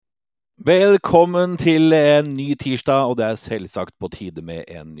Velkommen til en ny tirsdag, og det selvsagt på tide med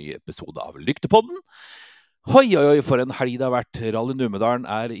en ny episode av Lyktepodden. Hoi, oi, oi, for en helg det har vært. Rally Numedalen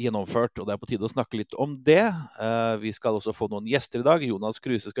gjennomført, og det på tide å snakke litt om det. Vi skal også få noen gjester i dag. Jonas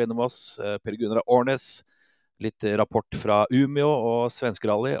Kruse skal innom oss, Per Gunnar Årnes, litt rapport fra Umeå og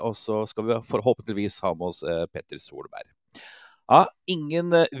Svenskerally, og så skal vi forhåpentligvis ha med oss Petter Solberg. Ja,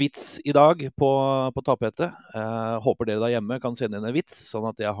 ingen vits i dag på tapetet. Håper dere der hjemme kan sende inn en vits, sånn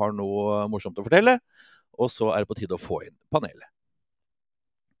at jeg har noe morsomt å fortelle. Og så det på tide å få inn panelet.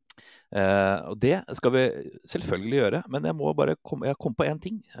 Og det skal vi selvfølgelig gjøre, men jeg må bare jeg kom på en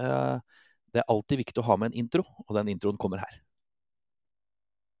ting. Det alltid viktig å ha med en intro, og den introen kommer her.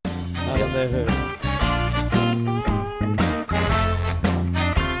 Ja, det hører.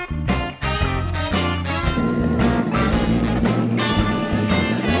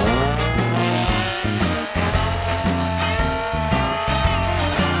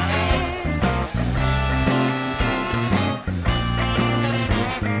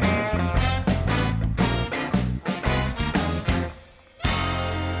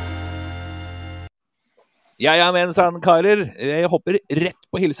 Ja, men sann, karer. Jeg hopper rett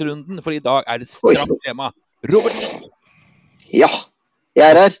på hilserunden, for i dag det et stramt tema. Robert! Ja,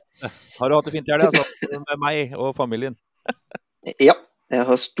 jeg her. Har du hatt det fint i helga, med meg og familien? Ja, jeg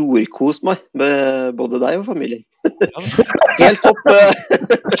har storkost meg med både deg og familien. Helt topp.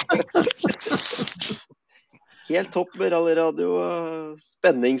 Helt topp med rallyradio og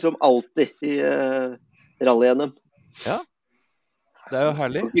spenning som alltid i rally-NM. Ja, det jo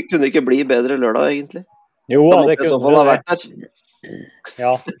herlig. Det kunne ikke bli bedre lørdag, egentlig. Jo, det kunne det ha vært her.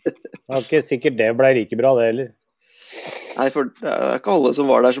 Ja, det var ikke sikkert det ble like bra det heller. Nei, for det ikke alle som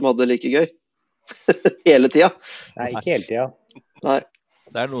var der som hadde det like gøy. Hele tida. Nei, ikke hele tida. Nei.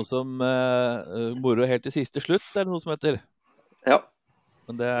 Det noe som moro helt til siste slutt, det noe som heter. Ja.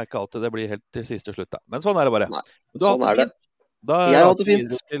 Men det ikke alltid det blir helt til siste slutt, da. Men sånn det bare. Nei, sånn det. Da jeg hadde det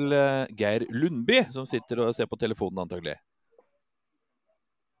fint. Til Geir Lundby, som sitter og ser på telefonen antagelig.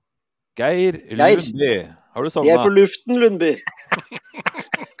 Geir Lundby, har du sovnet? Jeg på luften, Lundby.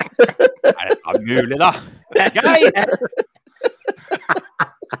 Det mulig, da? Geir!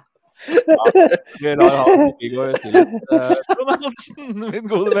 Vi lar han ikke gå i stillhet. Trond Hansen, min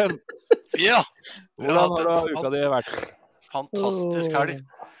gode venn. Ja. Hvordan har uka di vært? Fantastisk helg.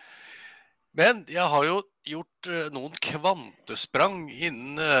 Men jeg har jo gjort noen kvantesprang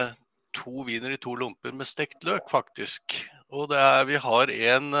innen 2 viner i 2 lomper med stekt løk, faktisk. Og vi har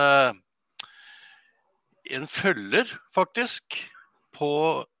en følger, faktisk, på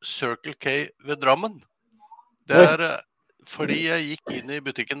Circle K ved Drammen. Det fordi jeg gikk inn i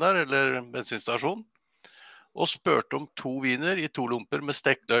butikken der, eller bensinstasjon, og spurte om 2 viner i 2 lomper med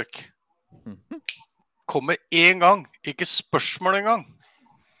stekt løk. Kom med en gang, ikke spørsmål en gang.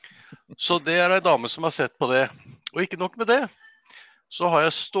 Så det en dame som har sett på det. Og ikke nok med det, så har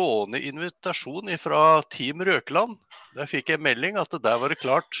jeg stående invitasjon fra Team Røkeland. Der fikk jeg melding at der var det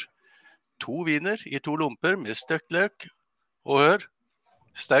klart 2 viner i 2 lomper med stekt løk, og hør,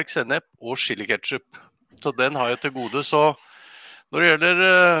 sterk sennep og chili ketchup. Så den har jeg til gode. Så når det gjelder,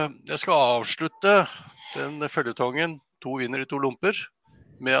 jeg skal avslutte den følgetongen 2 viner i 2 lomper,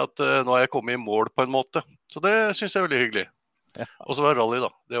 med at nå har jeg kommet i mål på en måte. Så det synes jeg er veldig hyggelig. Ja. Og så var rally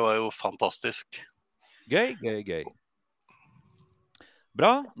da, det var jo fantastisk. Gøy.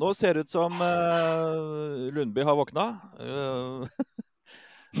 Bra, nå ser det ut som Lundby har våkna.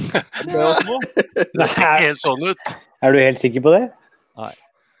 Det ser helt sånn ut. Er du helt sikker på det?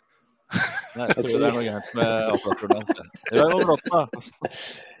 Nei, jeg tror det noe gærent med apparaturen. Det noe blått da.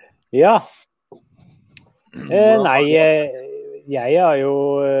 Ja. Nei, jeg har jo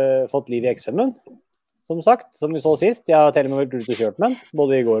fått liv i X5-en, som sagt, som vi så sist. Jeg har til og med vært ute og kjørt med den,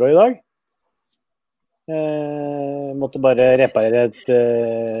 både i går og i dag. Måtte bare reparere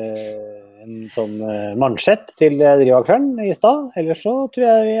en sånn mansjett til drivaksjeren i stad. Ellers så tror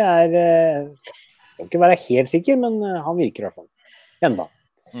jeg vi skal ikke være helt sikker, men han virker i hvert fall enda.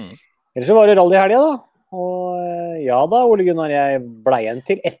 Ellers så var det rally i helga da. Og ja da, Ole Gunnar, jeg ble igjen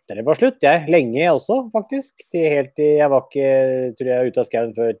til etter det var slutt. Lenge også, faktisk. Helt til jeg var ikke, tror jeg, ute av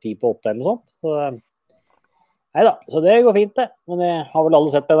skauen før 10:08 eller noe sånt. Så, neida, så det går fint det. Men jeg har vel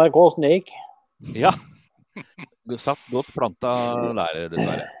alle sett på NRK hvordan det gikk. Ja, du satt godt planta der,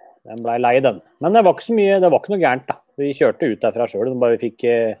 dessverre. Den ble lei den. Men det var ikke så mye, det var ikke noe gærent da. Vi kjørte ut derfra selv, bare vi fikk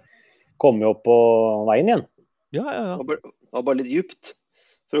komme opp på veien igjen. Ja. Det var bare litt dypt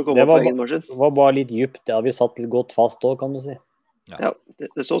for å komme opp på egen maskin. Det var bare litt dypt, ja. Vi satt litt godt fast også, kan du si. Ja,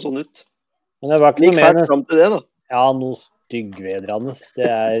 det så sånn ut. Men det var ikke noe mer frem til det da. Ja, noe styggvedrende. Det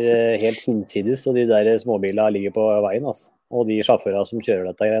helt hinsides, og de der småbilene ligger på veien, altså. og de sjåførene som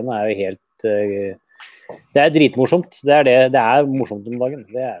kjører dette greiene, er jo helt det er dritmorsomt. Det er morsomt om dagen.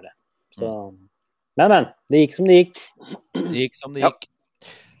 Det er det. Så, men. Det gikk som det gikk. Det gikk som det gikk.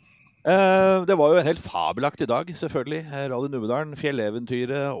 Det var jo en helt fabelaktig dag, selvfølgelig. Rally Numedalen,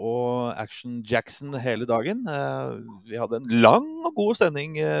 Fjelleventyret og Action Jackson hele dagen. Vi hadde en lang og god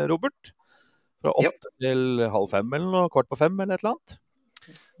sending, Robert. Fra 8 til halv 5 eller noe, kvart på 5 eller et eller annet.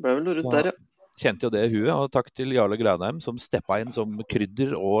 Det ble vel noe rundt der, ja. Kjente jo det i huet, og takk til Jarle Granheim som steppet inn som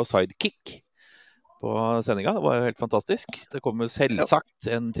krydder og sidekick på sendinga. Det var jo helt fantastisk. Det kommer selvsagt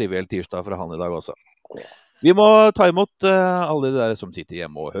en triviell tirsdag fra han i dag også. Vi må ta imot alle de der som sitter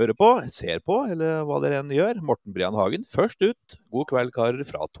hjemme og hører på, ser på, eller hva dere enn gjør. Morten Brian Hagen, først ut. God kveld, karer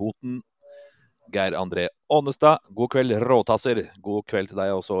fra Toten. Geir André Ånestad, god kveld, råtasser. God kveld til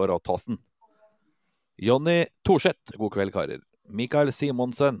deg også, råtassen. Jonny Thorseth, god kveld, karer. Mikael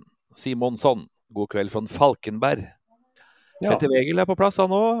Simonsson, god kveld fra Falkenberg. Ja. Petter Wegel er på plass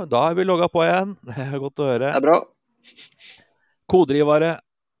nå. Da er vi logget på igjen. Det er godt å høre. Det er bra. Kodrivare,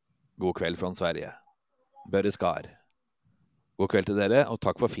 god kveld fra Sverige. Børre Skar. God kveld til dere, og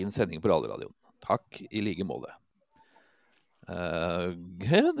takk for fin sending på Rallradioen. Takk i like måte.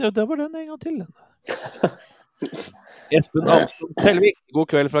 Det var den en gang til. Espen Andersson Selvik, god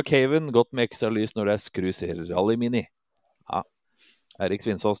kveld fra Caven. Godt med ekstra lys når det er skrus i Rally Mini. Ja. Erik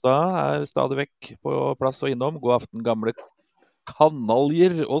Svinsåstad er stadig vekk på plass og innom. God aften, gamle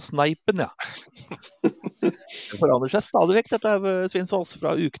kanaljer og sneipen, ja. Det forandrer seg stadig vekk, dette er Svinsås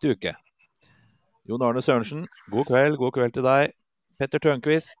fra uke til uke. Jon Arne Sørensen, god kveld til deg. Petter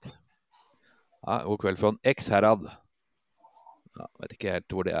Tørnqvist, ja, god kveld fra Eksherad. Ja, vet ikke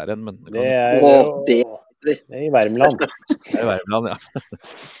helt hvor det er men det er i Värmland. Det er i Värmland, ja.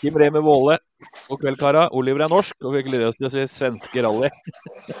 Kim Reme Våle, god kveld, kara. Oliver er norsk, og vi gleder oss til å se svenske rally.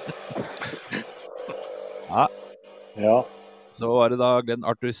 Ja. Så var det da Glenn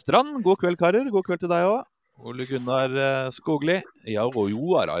Arthur Strand, god kveld, karer. God kveld til deg også. Ole Gunnar Skogli. Ja, og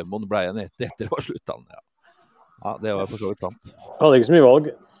jo, Raimond ble en etter å slutte han. Ja, det var for så vidt sant. Hadde ikke så mye valg.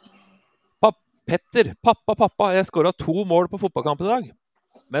 Petter, pappa, jeg skåret 2 mål på fotballkampen i dag.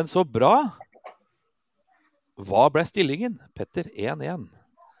 Men så bra. Hva ble stillingen? Petter, 1-1.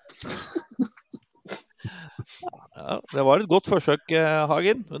 Ja, det var et godt forsøk,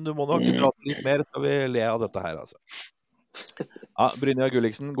 Hagen, men du må nok prate litt mer, skal vi le av dette her, altså. Ja, Brynjar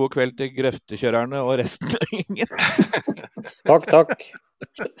Gulliksen, god kveld til grøftekjørerne og resten av gjengen. Takk.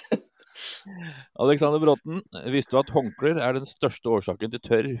 Alexander Bråten, visste du at håndklær er den største årsaken til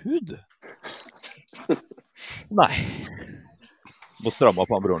tørr hud? Nei. Må stramme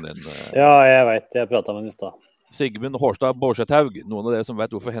opp han broren din. Ja, jeg vet, jeg pratet med den i sted. Sigmund Hårstad Bårsethaug, noen av dere som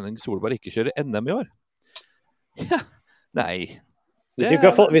vet hvorfor Henning Solberg ikke kjører NM i år? Ja, nei. Hvis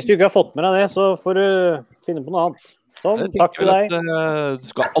du ikke har fått med deg det, så får du finne på noe annet. Sånn, takk til deg. Du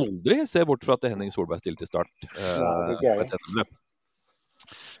skal aldri se bort fra at Henning Solberg stilte til start.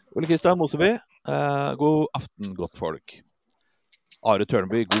 Ole Kristian Moseby, god aften, godt folk. Are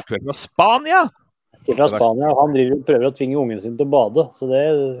Tørnby, god kveld fra Spania! Ikke fra Spania, han prøver å tvinge ungen sin til å bade, så det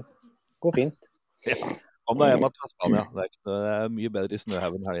går fint. Ja, om det er hjemme fra Spania, det er mye bedre i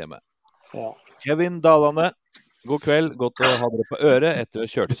snøhaugen her hjemme. Ja. Kevin Dalane, god kveld, godt å ha dere på øret etter å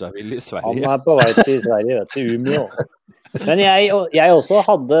ha kjørt seg vill i Sverige. Han er på vei til Sverige, til Umeå. Men jeg også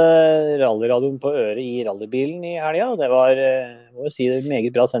hadde rallyradioen på øret i rallybilen i helga, og det var, må jo si, en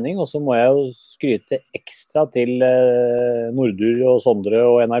meget bra sending, og så må jeg jo skryte ekstra til Nordur og Sondre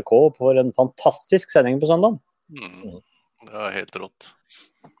og NRK for en fantastisk sending på søndag. Det var helt rått.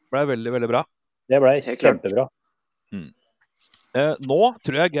 Det ble veldig, veldig bra. Det ble kjempebra. Nå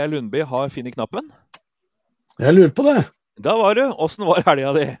tror jeg Geir Lundby har funnet knappen. Jeg lurer på det. Da var du. Hvordan var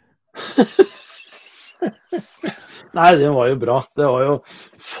helga di? Nei, det var jo bra. Det var jo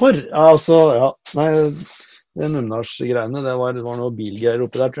det Numedals-greiene, det var noe bilgreier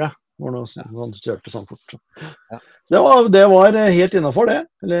oppi der, tror jeg. Det var noe som kjørte sånn fort. Ja. Så det var helt innenfor det.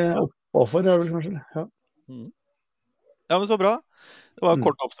 Eller oppafor, er det vel kanskje. Ja. Ja, men så bra. Det var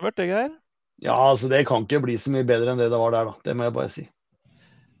kort oppsummert, det, Geir. Ja, altså det kan ikke bli så mye bedre enn det var der, da. Det må jeg bare si.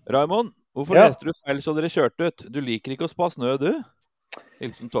 Raimond, hvorfor leste du feil så dere kjørte ut? Du liker ikke å spa snø, du?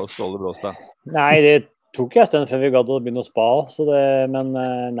 Hilsen Ståle Bråstad. Nei, det tok jeg en stund før vi gadd å begynne å spa, men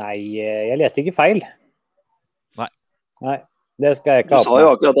nei, jeg leste ikke feil. Nei, det skal jeg ikke ha på. Du sa jo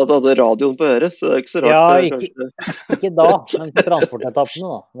akkurat at du hadde radioen på øret, så det er ikke så rart. Ja, ikke da, men på transportetappene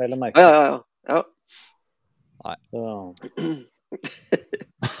da, vel å merke. Ja. Nei.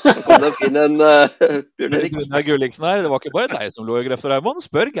 Kom det fin en, Bjørn Erik. Gunnar Gulliksen her, det var ikke bare deg som lå i grøfta, Raymond.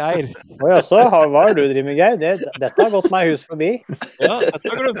 Spør Geir. Hva har du driver med, Geir? Dette har gått meg hus forbi. Ja, dette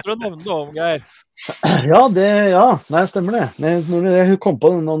glemte du å nevne det om, Geir. Nei, stemmer det. Jeg kom på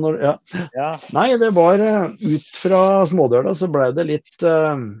det nå, Nei, det var ut fra smådøla, så ble det litt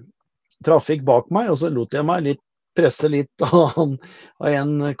trafikk bak meg, og så lot jeg meg presse litt av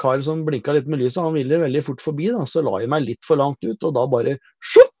en kar som blinket litt med lyset. Han ville veldig fort forbi, da, så la jeg meg litt for langt ut, og da bare,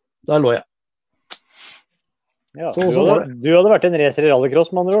 der lå jeg. Ja, du hadde vært en racer i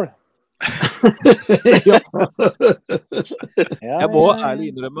rallycross, med andre ord. Jeg må ærlig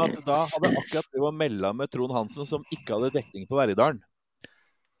innrømme at da hadde akkurat det å melde med Trond Hansen som ikke hadde dekning på Verdalen.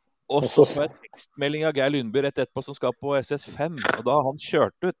 Og så får jeg tekstmelding av Geir Lundby rett etterpå som skal på SS5, og da han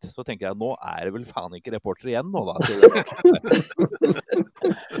kjørte ut, så tenker jeg, nå er det vel faen ikke reporter igjen nå da.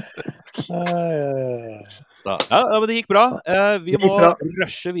 Ja, men det gikk bra. Vi må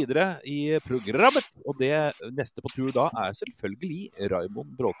rushe videre i programmet, og det neste på tur da er selvfølgelig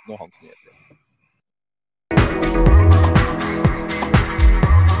Raymond Bråten og hans nyheter.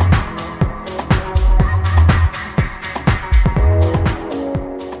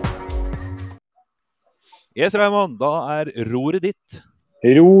 Yes, Raymond, da er roret ditt.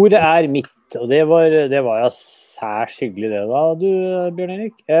 Roret er mitt, og det var jo særs hyggelig det da, du, Bjørn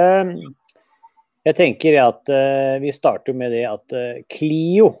Erik. Jeg tenker at vi starter med det at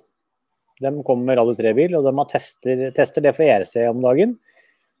Clio, de kommer med Rally 3-bil, og de tester det for ERC om dagen.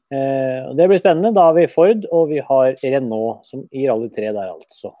 Det blir spennende, da har vi Ford, og vi har Renault som i Rally 3 der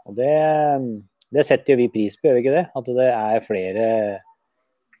altså. Og det setter jo vi pris på, gjør vi ikke det? At det er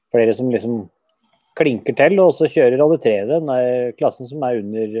flere som liksom klinker til, og så kjører Rally 3 den klassen som er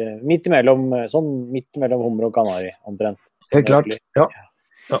under, midt imellom hummer og kanari, omtrent. Helt klart, ja.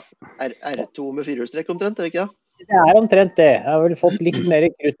 R2 med firehjulstrekk omtrent, er det ikke? Det er omtrent det. Jeg har vel fått litt mer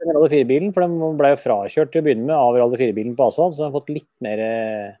krutt enn Rally 4-bilen, for de ble jo frakjørt til å begynne med av Rally 4-bilen på asfalt, så de har fått litt mer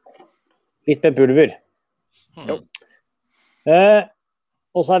pulver.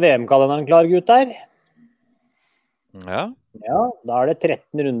 Og så er VM-kalenderen klar, gutter. Ja, da er det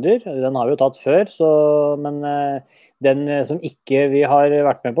 13 runder. Den har vi jo tatt før, men den som ikke vi har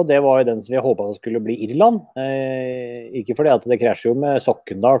vært med på, det var jo den som vi håpet skulle bli Irland. Ikke fordi at det krasjer jo med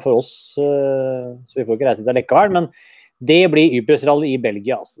Sokkendal for oss, så vi får ikke reise dit likevel, men det blir Ypres Rally i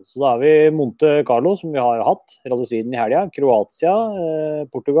Belgia. Altså. Så da har vi Monte Carlo, som vi har hatt, Rally Sweden i helga, Kroatia,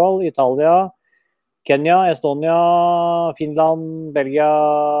 Portugal, Italia, Kenya, Estonia, Finland, Belgia,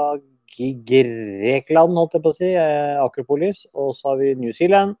 Grekland, holdt jeg på å si, Akropolis, og så har vi New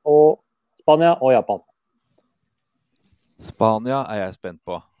Zealand, og Spania og Japan. Spania er jeg spent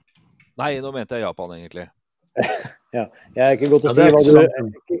på. Nei, nå mente jeg Japan egentlig. Ja, jeg er ikke godt å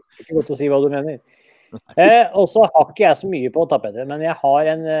si hva du mener. Og så har ikke jeg så mye på tapetet, men jeg har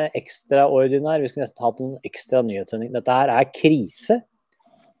en ekstraordinær, vi skulle nesten hatt en ekstra nyhetssending. Dette her er krise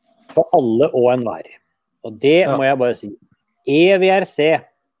for alle og enhver. Og det må jeg bare si. EVRC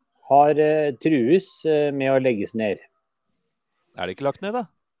har trues med å legges ned. Er det ikke lagt ned da?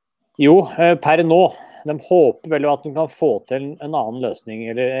 Jo, per nå. De håper vel at de kan få til en annen løsning,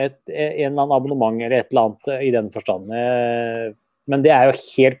 eller en eller annen abonnement, eller et eller annet i den forstand. Men det er jo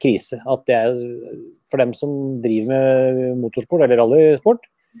helt krise at det er, for dem som driver med motorsport eller rallysport,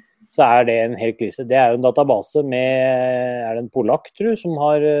 så er det en helt krise. Det er jo en database med, er det en polakk, tror du, som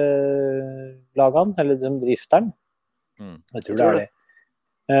har laget den, eller som drifter den? Jeg tror det er det.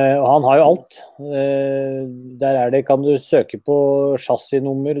 Og han har jo alt. Der kan du søke på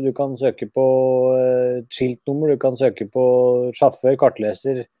chassisnummer, du kan søke på skiltnummer, du kan søke på sjåfør,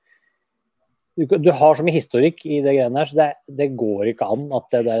 kartleser. Du har så mye historikk i det greiene her, så det går ikke an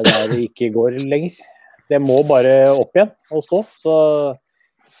at det der ikke går lenger. Det må bare opp igjen og stå, så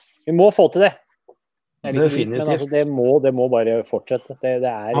vi må få til det. Definitivt. Men altså, det må bare fortsette.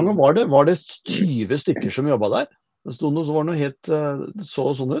 Var det 20 stykker som jobbet der? Det stod noe, så var det noe helt så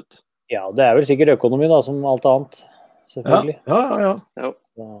sånn ut. Ja, det er vel sikkert økonomi da, som alt annet, selvfølgelig. Ja.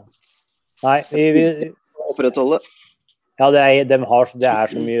 Nei, vi opprettholde. Ja, det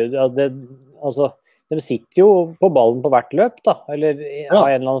er så mye. Altså, de sitter jo på ballen på hvert løp, da. Eller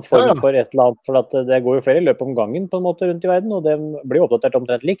har en eller annen form for et eller annet, for at det går jo flere løp om gangen på en måte rundt i verden, og det blir oppdatert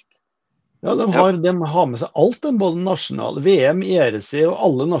omtrent likt. Ja, de har med seg alt, både nasjonale, VM, ERC og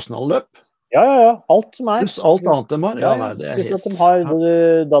alle nasjonale løp. Ja, alt som er. Pluss alt annet de har. Det er helt... De har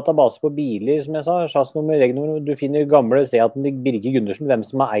database på biler, som jeg sa, chassnummer, regnummer. Du finner gamle Seaten Birger Gundersen, hvem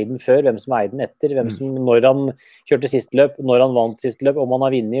som har eid den før, hvem som har eid den etter, når han kjørte sist løp, når han vant sist løp, om han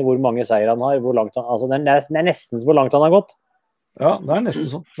har vunnet, hvor mange seier han har, hvor langt han, altså det er nesten hvor langt han har gått. Ja, det er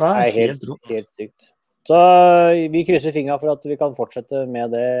nesten sånn. Det er helt sykt. Så vi krysser fingra for at vi kan fortsette med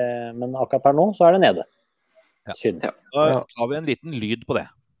det, men akkurat per nå så det nede. Synd. Da tar vi en liten lyd på det.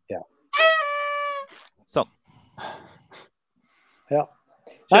 Ja. Sånn. Ja.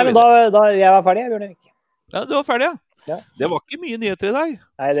 Nei, men da jeg var ferdig, Bjørn Erik. Ja, du var ferdig, ja. Det var ikke mye nyheter i dag.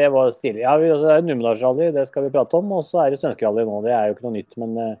 Nei, det var stilig. Ja, det Numedalsrally, det skal vi prate om, og så det Svenskerally nå. Det jo ikke noe nytt, men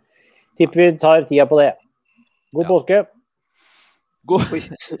tipper vi tar tida på det. God påske. God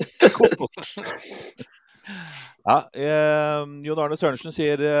påske. Ja, Jon Arne Sørensen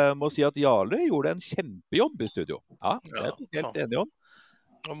må si at Jarle gjorde en kjempejobb i studio. Ja, det vi helt enige om.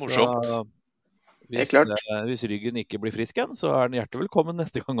 Det var morsomt. Så, hvis ryggen ikke blir frisk igjen, så den hjertelig velkommen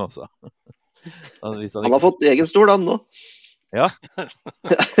neste gang også. Han har fått egen stol, han nå. Ja.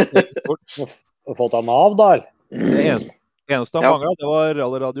 Og fått ham av, da. Det eneste han manglet, det var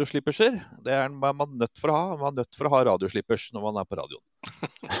rallyradiosliperser. Det man nødt for å ha. Man nødt for å ha radioslippers når man på radioen.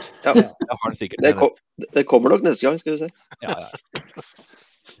 Ja. Jeg har den sikkert. Det kommer nok neste gang, skal vi se. Ja.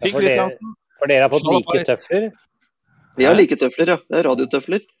 For dere har fått like tøfler? Vi har like tøfler, ja. Det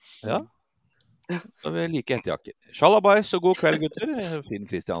radiotøfler. Ja. Så vi like hettejakker. Shalabais og god kveld, gutter. Finn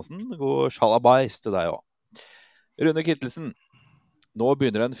Kristiansen, god shalabais til deg også. Rune Kittelsen. Nå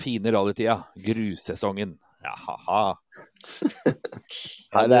begynner den fine rallytida. Grussesongen. Jaha.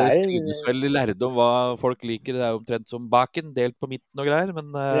 Her strides vel lærde om hva folk liker. Det jo omtrent som baken, delt på midten og greier.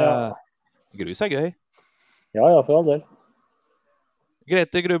 Men grus gøy. Ja, for all del.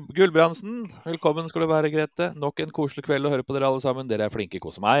 Grete Gulbrandsen. Velkommen skal du være, Grete. Nok en koselig kveld å høre på dere alle sammen. Dere flinke,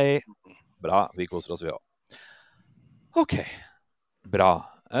 koser meg. Bra, vi koser oss vi også. Ok, bra.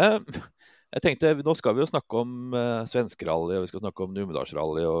 Jeg tenkte, nå skal vi jo snakke om svenskerally, og vi skal snakke om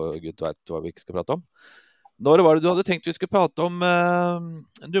Numedalsrally, og Gud vet hva vi ikke skal prate om. Når var det du hadde tenkt vi skulle prate om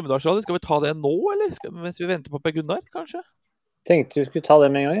Numedalsrally? Skal vi ta det nå, eller mens vi venter på Per Gunnar, kanskje? Tenkte vi skulle ta det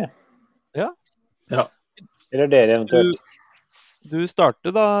med en gang, ja. Ja. Eller dere eventuelt. Du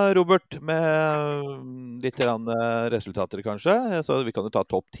starter da, Robert, med litt resultater, kanskje. Så vi kan jo ta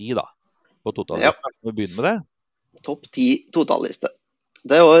topp 10 da. På totallisten. Vi begynner med det. Topp 10 totalliste.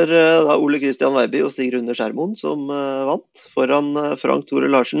 Det var da Ole Kristian Weiby og Stig Rune Skjermoen som vant, foran Frank Tore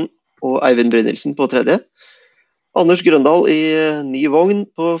Larsen og Eivind Brynildsen på 3. Anders Grøndal i ny vogn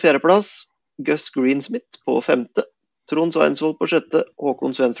på 4. plass, Gus Greensmith på 5. Trond Sveinsvold på 6.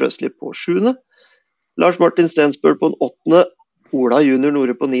 Håkon Sven Frøsli på 7. Lars Martin Stensbøl på 8. Ola Junior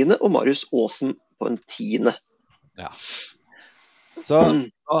Nore på 9. og Marius Aasen på 10. Ja. Så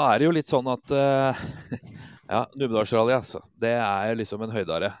da det jo litt sånn at Numedalsrally, altså. Det jo liksom en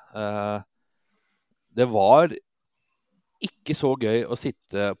høydare. Det var ikke så gøy å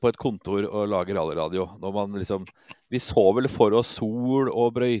sitte på et kontor og lage rallyradio. Når man liksom, vi så vel for oss sol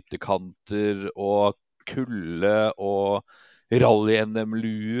og brøytekanter og kulde og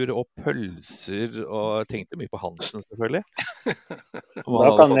rally-NM-luer og pølser, og tenkte mye på Hansen, selvfølgelig.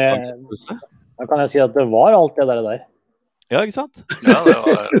 Da kan jeg si at det var alt det der. Ja, ikke sant? Ja, det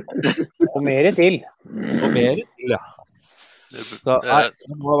var... Og mer til. Ja. Så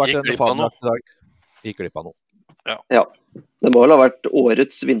det må ha vært en fabelaktig dag. Gikk glipp av noe. Ja, det må vel ha vært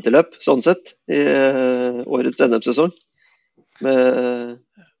årets vinterløp, sånn sett, i årets NM-sesong. Med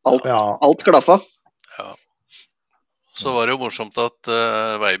alt klaffa. Ja. Så var det jo morsomt at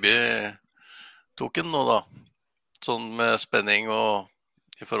Weiby tok en nå da. Sånn med spenning og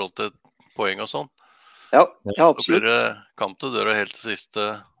i forhold til poeng og sånn. Ja, absolutt. Så blir det kamp til døra helt til siste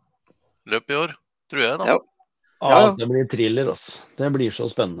løp i år, tror jeg da. Ja, det blir thriller, altså. Det blir så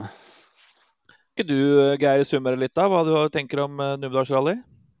spennende. Ikke du, Geir, summere litt da, hva du tenker om Numedalsrally?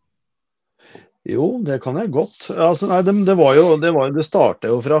 Jo, det kan jeg godt. Altså, nei, det startet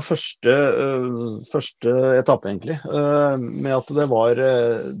jo fra første etappe, egentlig. Med at det var...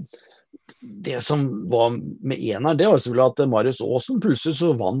 Det som var med eneren, det var selvfølgelig at Marius Aasen plutselig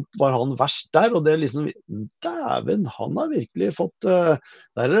så var han verst der, og det liksom, dæven, han har virkelig fått,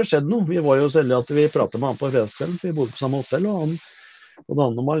 der det skjedd noe. Vi var jo så heldige at vi pratet med han på fredagskvelden, for vi bodde på samme hotell, og han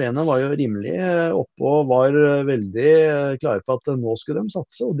og Marlene var jo rimelig oppe og var veldig klare på at nå skulle de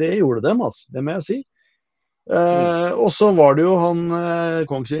satse, og det gjorde de, altså, det må jeg si. Og så var det jo han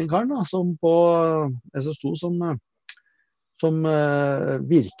Kongsvinger-karen da, som på SS2 som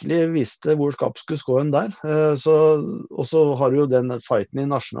virkelig visste hvor skapet skulle skå en der. Og så har du jo den fighten i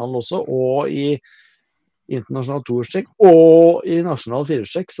nasjonal også, og i internasjonal toerstrekk, og i nasjonal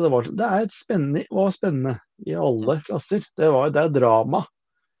firestrekk. Så det var spennende i alle klasser. Det drama.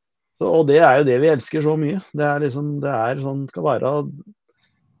 Og det jo det vi elsker så mye. Det sånn, skal være,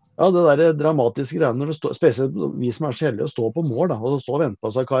 det der dramatiske greiene, når det spesielt vi som så heldige å stå på mål, da, og stå og vente på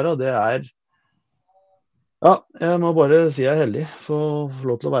seg, Kara, det Ja, jeg må bare si jeg heldig for å få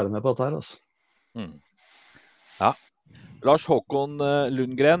lov til å være med på dette her, altså. Ja. Lars Håkon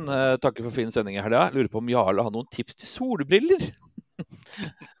Lundgren, takker for fin sending i helga. Lurer på om Jarle har noen tips til solbriller?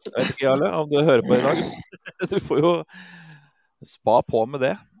 Jeg vet ikke, Jarle, om du hører på i dag. Du får jo spa på med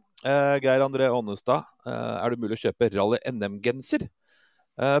det. Geir André Ånnestad, er det mulig å kjøpe Rally NM-genser?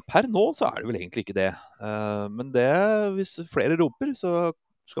 Per nå så er det vel egentlig ikke det. Men det, hvis flere roper, så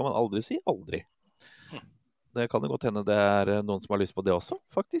skal man aldri si aldri. Det kan jo godt hende det er noen som har lyst på det også,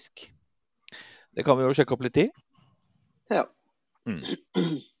 faktisk. Det kan vi jo sjekke opp litt i. Ja.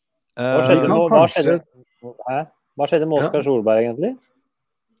 Hva skjedde med Oskar Solberg egentlig?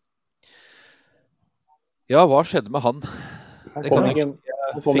 Ja, hva skjedde med han? Han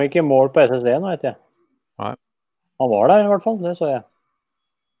kom ikke i mål på SSD nå, vet jeg. Nei. Han var der i hvert fall, det så jeg.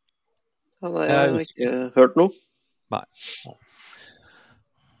 Ja, nei, jeg har ikke hørt noe. Nei.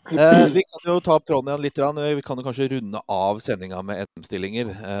 Vi kan jo ta opp tråden igjen litt. Vi kan jo kanskje runde av sendinga med NM-stillinger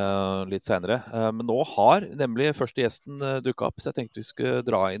litt senere. Men nå har nemlig første gjesten dukket opp, så jeg tenkte vi skulle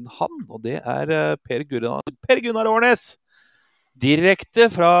dra inn han. Og det er Per Gunnar Årnes. Direkte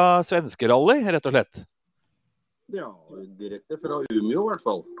fra svenskerally, rett og slett. Ja, direkte fra Umeå i hvert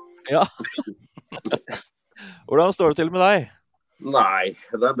fall. Ja. Hvordan står det til med deg? Nei,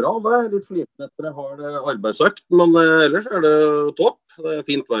 det er bra. Det er litt sliten etter jeg har arbeidsøkt, men ellers er det topp. Det er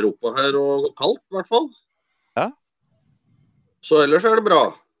fint vær oppe her og kaldt i hvert fall. Ja. Så ellers er det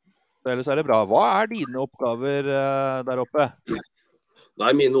bra. Hva er dine oppgaver der oppe?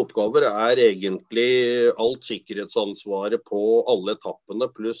 Nei, mine oppgaver er egentlig alt sikkerhetsansvaret på alle etappene,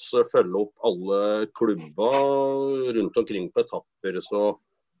 pluss følge opp alle klubba rundt omkring på etapper. Så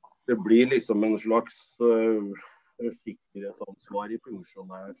det blir liksom en slags sikkerhetsansvar i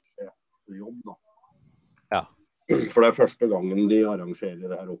funksjonærsjefjobb da. Ja. For det er første gangen de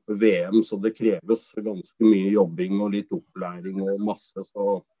arrangerer her oppe VM, så det kreves ganske mye jobbing og litt opplæring og masse,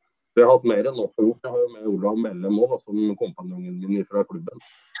 så vi har hatt mer enn nok gjort. Jeg har jo med Olav Mellem også, som kompanjongen min fra klubben.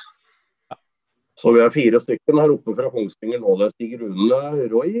 Ja. Så vi er 4 stykker her oppe fra Kongsvinger nå. Det er Stig Rune,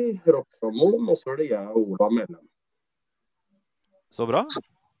 Roy, Rokkramon, og så er det jeg og Olav Mellem. Så bra.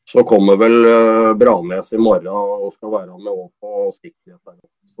 Så kommer vel Branes i morgen og skal være med også på sikkerhet der.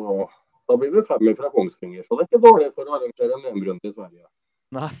 Så da blir vi 5 fra Kongsvinger, så det er ikke dårlig for å arrangere en VM-runde i Sverige.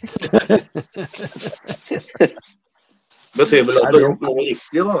 Nei. Betyr vel at du har gjort noe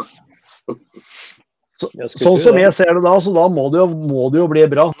riktig da. Sånn som jeg ser det da, så da må det jo bli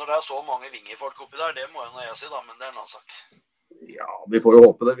bra. Når det er så mange vingerfolk oppi der, det må jeg si da, men det er en annen sak. Ja, vi får jo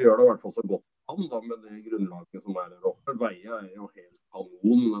håpe det. Vi gjør det i hvert fall så godt an da, med det grunnlaget som er her oppe. Veier er jo helt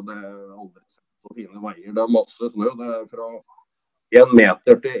kanon. Det er aldri så fine veier. Det er masse snø. Det er fra 1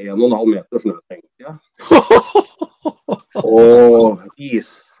 meter til 1,5 meter snø, tenkte jeg. Og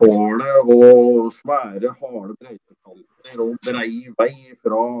isfåle og svære, harde brøytekanter og brei vei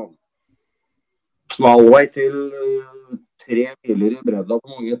fra smalvei til 3 biler i bredda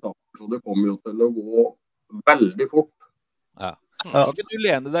på mange etapper. Så det kommer jo til å gå veldig fort. Ja. Kan ikke du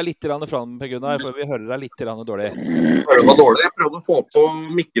lene deg litt fram, Per Gunnar, for vi hører deg litt dårlig. Hører meg dårlig. Jeg prøvde å få på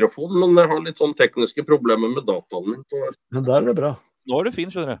mikrofon, men jeg har litt sånn tekniske problemer med dataen min. Så... Men der er det bra. Nå er du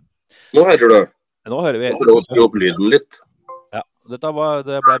fin, skjønner du. Nå hører du. Nå hører vi. Jeg prøver å skru opp lyden litt. Ja, det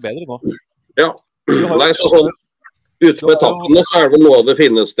ble bedre nå. Ja. Nei, sånn. Ute på etappene så er det noe av det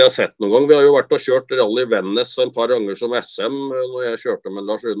fineste jeg har sett noen gang. Vi har jo vært og kjørt Rally Vennes en par ganger som SM, når jeg kjørte med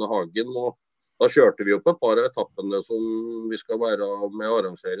Lars Rune Hagen, og da kjørte vi opp et par av etappene som vi skal være med å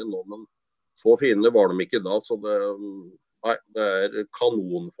arrangere nå, men så fine var de ikke da, så det er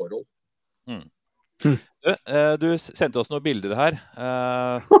kanonforhold. Du sendte oss noen bilder her.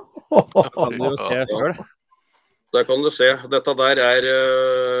 Kan du se selv? Det kan du se. Dette der er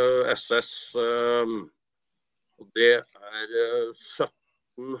SS, og det er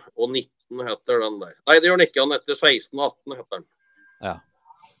 17 og 19 heter den der. Nei, det gjør den ikke, han heter 16 og 18 heter den. Ja.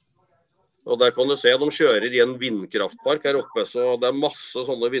 Og der kan du se, de kjører i en vindkraftpark her oppe, så det er masse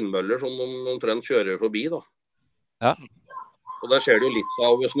sånne vindmøller som de omtrent kjører forbi da. Ja. Og der ser du litt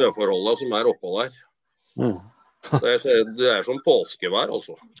av snøforholdene som er oppå der. Det er som påskevær,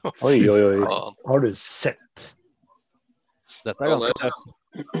 altså. Oi. Har du sett? Dette er ganske tøft.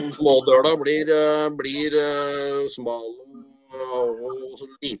 Smådøla blir smal og så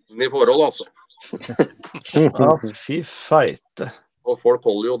liten i forhold, altså. Ja, fy feite. Og folk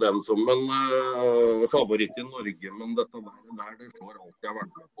holder jo den som en favoritt i Norge, men dette der det står alt jeg har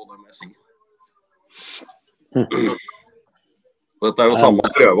vært med på, det må jeg si. Dette er jo samme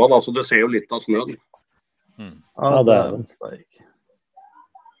prøva, da, så du ser jo litt av snøen. Ja, det er en sterk.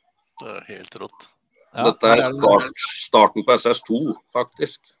 Det er helt rått. Ja, dette er starten på SS2,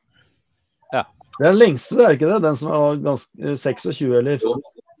 faktisk. Ja. Det er den lengste, det er ikke det? Den som er 26, eller?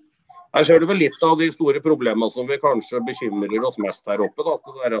 Her ser du vel litt av de store problemene som vi kanskje bekymrer oss mest her oppe. Da.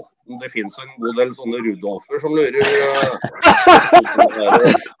 Det finnes en god del sånne Rudolfer som lurer.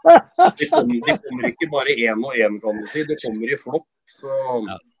 De kommer ikke bare én og én, kan du si. De kommer i flokk. Så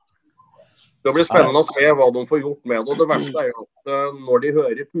det blir spennende å se hva de får gjort med det. Og det verste er jo at når de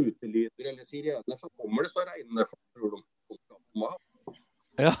hører putelyder eller sirener, så kommer det så regnende folk.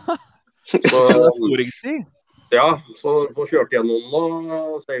 Ja, det er sporingstid. Ja, så får kjørt gjennom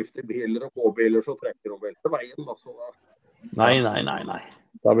noen safety-biler og K-biler, så trekker de vel til veien. Da, så da. Nei.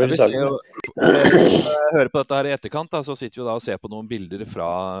 Da blir det større. Hører på dette her i etterkant, da, så sitter vi da og ser på noen bilder fra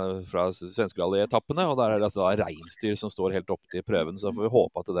svenskerally-etappene, og der er det altså da reinsdyr som står helt opp til prøven, så får vi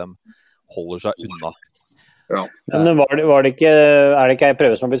håpe at de holder seg unna. Ja. Men er det ikke en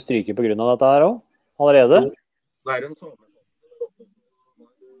prøve som har blitt stryket på grunn av dette her også? Allerede? Det er en sånn.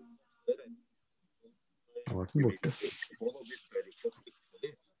 Nå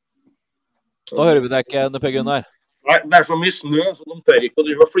hører vi deg ikke, Per Gunnar. Nei, det er så mye snø, så de tør ikke å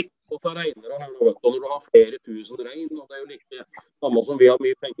drive og flikke på seg regnere her nå, vet du, når du har flere tusen regn, og det er jo like samme som vi har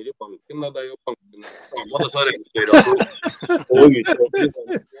mye penger i banken, det er jo banken samme, disse reinsdyrene, og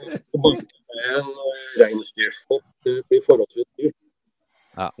utrådene, og banken er en reinsdyrskott i forholdsvis dyrt.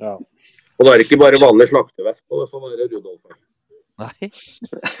 Ja. Og det er ikke bare vanlig slaktevett på det, sånn er det Rudolf. Nei.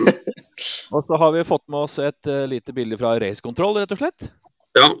 Og så har vi fått med oss et lite bilde fra racekontroll, rett og slett.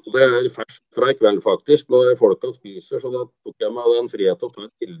 Ja, det er ferskt fra i kveld faktisk, når folka spiser, så da tok jeg meg den frihet å ta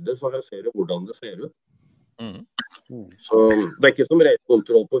et bilde, så jeg ser hvordan det ser ut. Så det er ikke som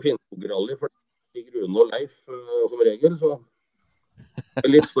racekontroll på Finnskogrally, for det er Rune og Leif som regel, så det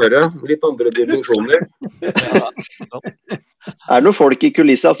er litt større, litt andre dimensjoner. Ja, Er det noen folk i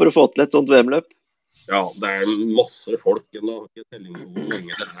kulissa for å få til et sånt VM-løp? Ja, det er masse folk. Jeg har ikke telling på hvor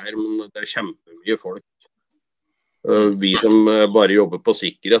lenge det er, men det er kjempemye folk. Vi som bare jobber på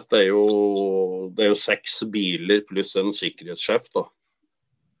sikkerhet, det er jo 6 biler pluss en sikkerhetssjef da.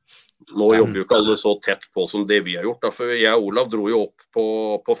 Nå jobber jo ikke alle så tett på som det vi har gjort da, for jeg og Olav dro jo opp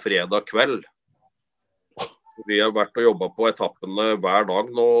på fredag kveld. Vi har vært og jobbet på etappene hver dag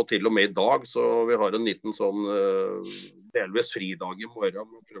nå, til og med i dag, så vi har en liten sånn delvis fridag i morgen,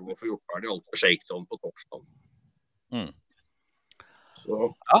 og prøver å få gjort ferdig alt på shakedown på torsdag.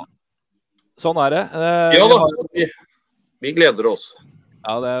 Så. Ja, sånn er det. Ja da, vi gleder oss.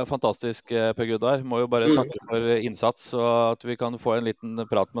 Ja, det er fantastisk, Per Gunnar. Må jo bare takke for innsats, og at vi kan få en liten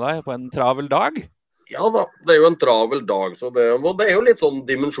prat med deg på en travel dag. Ja da, det er jo en travel dag, så det er jo litt sånn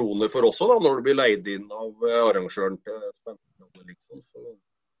dimensjoner for oss da, når du blir leid inn av arrangøren til Spennende, liksom.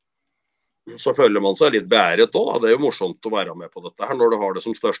 Så føler man seg litt beæret også, da. Det er jo morsomt å være med på dette her, når du har det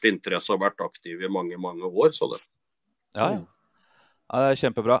som største interesse og har vært aktiv i mange, mange år, så det. Ja, det er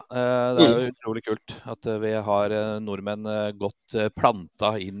kjempebra. Det er jo utrolig kult at vi har nordmenn godt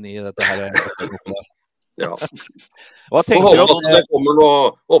planta inn i dette her. Ja. Hva tenker du om det?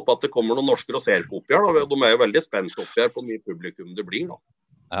 Håper at det kommer noen norske og ser på opp her, da. De er jo veldig spent opp her på mye publikum det blir, da.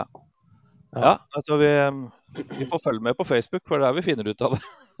 Ja, altså vi får følge med på Facebook, for det er vi finner ut av det.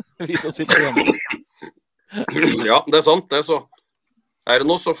 Vi som sitter hjemme. Ja, det er sant, det, så. Er det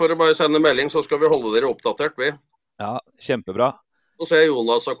noe, så får du bare sende melding, så skal vi holde dere oppdatert, vi. Ja, kjempebra. Så ser jeg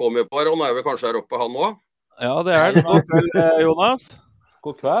Jonas har kommet på her, og han er vel kanskje her oppe, han også? Ja, det er det. God kveld, Jonas.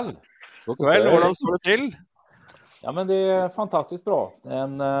 God kveld. God kveld, hvordan står det til? Ja, men det är fantastiskt bra.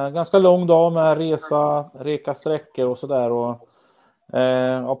 En ganska lång dag med reka sträckor och sådär.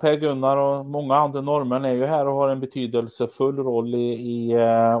 Och Per Gunnar och många andra norrmän är ju här och har en betydelsefull roll i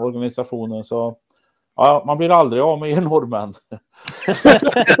organisationen. Så ja, man blir aldrig av med en norrmän.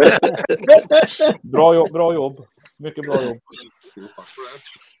 Bra jobb. Mycket bra jobb.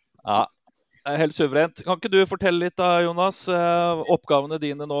 Ja, det er helt suverent. Kan ikke du fortelle litt da, Jonas, oppgavene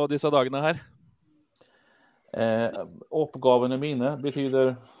dine nå disse dagene her? Oppgavene mine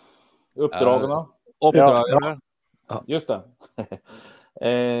betyder uppdragene. Uppdragene. Ja. Just det.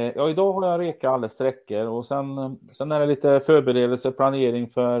 Ja, idag har jag reka alla sträckor och sen är det lite förberedelse, planering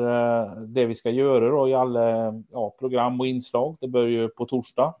för det vi ska göra då i alla program och inslag. Det börjar ju på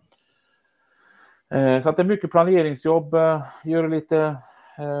torsdag. Så att det är mycket planeringsjobb, göra lite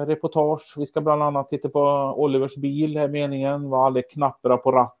reportage. Vi ska bland annat titta på Olivers bil, är meningen. Vad alla knapparna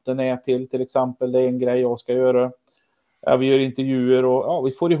på ratten är till exempel. Det är en grej jag ska göra. Vi gör intervjuer och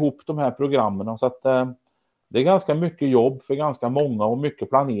vi får ihop de här programmen. Så att det är ganska mycket jobb för ganska många och mycket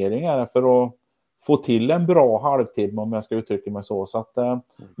planering är det för att få till en bra halvtimme, om jag ska uttrycka mig så. Så att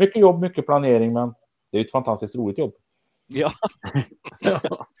mycket jobb, mycket planering, men det är ett fantastiskt roligt jobb. Ja,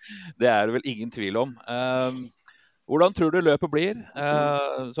 det er det vel ingen tvil om. Hvordan tror du løpet blir?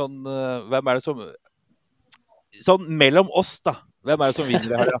 Hvem er det som... Sånn mellom oss da, Vem är det som vinner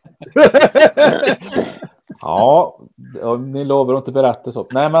det här? Ja, ni lovar att inte berätta så.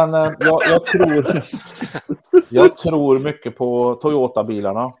 Nej, men jag tror mycket på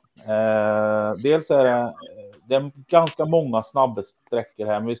Toyota-bilarna. Dels är det är ganska många snabba sträckor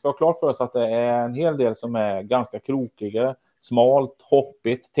här, men vi ska ha klart för oss att det är en hel del som är ganska krokiga, smalt,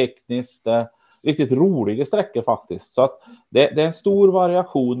 hoppigt, tekniskt, riktigt roliga sträckor faktiskt. Så att det är en stor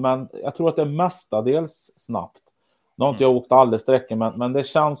variation, men jag tror att det är mestadels snabbt. Nu har inte jag åkt alla sträckor, men det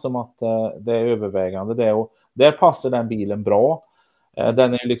känns som att det är övervägande det. Och där passar den bilen bra.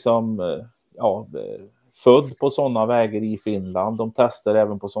 Den är liksom född på sådana vägar i Finland. De testar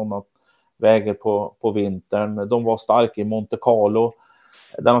även på sådana vägar på vintern. De var starka i Monte Carlo.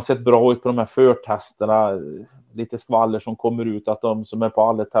 Den har sett bra ut på de här förtesterna. Lite skvaller som kommer ut att de som är på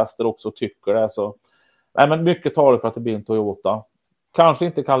alla tester också tycker det. Så, nej, men mycket talar för att det blir en Toyota. Kanske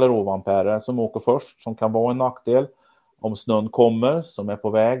inte Kalle Rovanperä som åker först, som kan vara en nackdel om snön kommer, som är på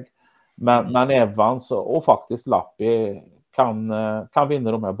väg. Men Evans och faktiskt Lappi kan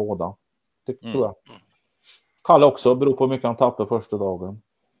vinna de här båda. Det tror jag. Kalle också, beror på hur mycket han tappar första dagen.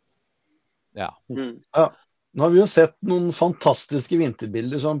 Ja. Ja. Nu har vi ju sett några fantastiska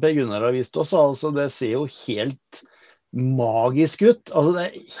vinterbilder som Per Gunnar har visat oss. Alltså, det ser ju helt magiskt ut. Alltså, det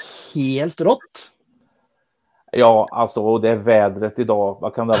är helt rått. Ja, alltså det är vädret idag.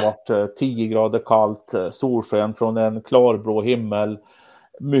 Vad kan det ha varit? 10 grader kallt, solsken från en klarblå himmel.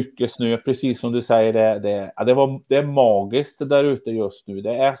 Mycket snö, precis som du säger. Det är magiskt där ute just nu.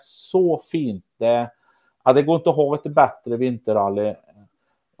 Det är så fint. Det går inte att ha ett bättre vinterrally.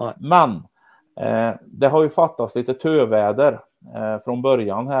 Men det har ju fattats lite töväder från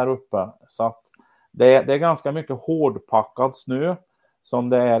början här uppe. Så att det är ganska mycket hårdpackad snö. Som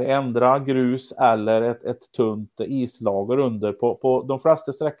det är ändra grus eller ett tunt islager under på de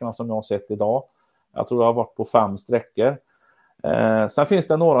flesta sträckorna som jag har sett idag. Jag tror jag har varit på 5 sträckor. Sen finns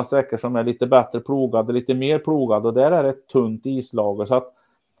det några sträckor som är lite bättre plogade, lite mer plogade, och där är det ett tunt islager. Så att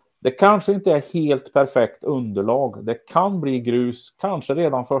det kanske inte är helt perfekt underlag. Det kan bli grus, kanske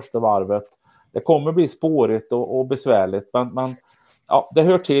redan första varvet. Det kommer bli spårigt och besvärligt, men ja, det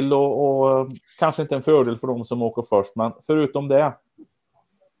hör till och kanske inte en fördel för de som åker först, men förutom det.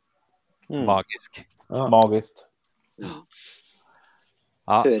 Magisk. Ja. Magiskt.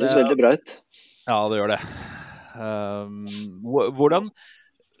 Ja, Det høres veldig bra ut. Ja, det gör det. Hvordan,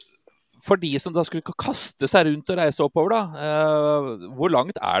 for de som da skulle kaste seg rundt og reise oppover da, hvor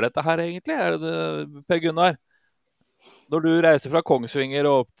langt er dette her egentlig? Er det, Per Gunnar? Når du reiser fra Kongsvinger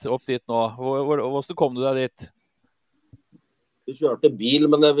og opp dit nå, hvordan kom du deg dit? Vi kjørte bil,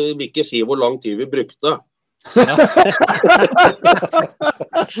 men jeg vil ikke si hvor lang tid vi brukte. Ja.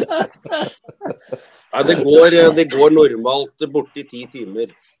 Nei, det går normalt borti 10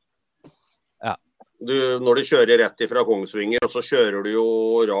 timer. Ja. Når du kjører rett ifra Kongsvinger, og så kjører du jo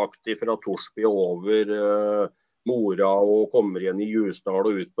rakt ifra Torsby over Mora og kommer igjen i Ljusdal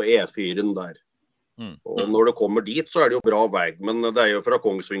og ut på E4-en der. Og når du kommer dit så er det jo bra vei, men det er jo fra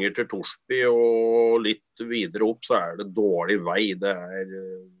Kongsvinger til Torsby og litt videre opp så er det dårlig vei. Det er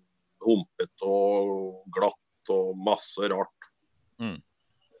humpet og glatt og masse rart.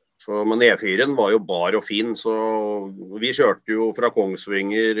 Så, men E4-en var jo bar og fin, så vi kjørte jo fra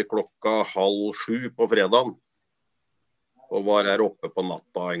Kongsvinger 6:30 på fredagen. Og var her oppe på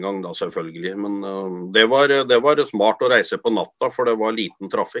natta en gang da, selvfølgelig. Men det var smart å reise på natta, for det var liten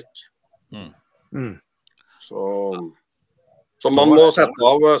trafikk. Så man må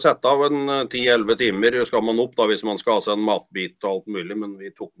sette av en 10-11 timer skal man opp da, hvis man skal ha seg en matbit og alt mulig, men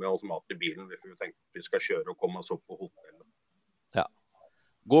vi tok med oss mat i bilen, for vi tenkte at vi skal kjøre og komme oss opp på hotellet. Ja.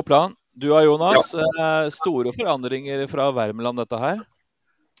 God plan. Du og Jonas, store forandringer fra Värmland dette her?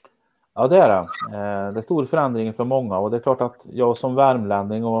 Ja, det är det. Det är stor förändring för många, och det är klart att jag som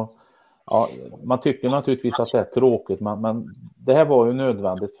värmlänning och ja, man tycker naturligtvis att det är tråkigt, men det här var ju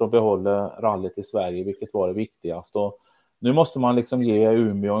nödvändigt för att behålla rallyt i Sverige, vilket var det viktigaste. Och nu måste man liksom ge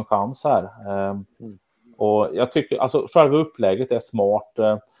Umeå en chans här. Och jag tycker, alltså själva upplägget är smart.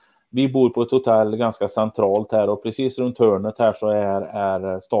 Vi bor på ett hotell ganska centralt här, och precis runt hörnet här så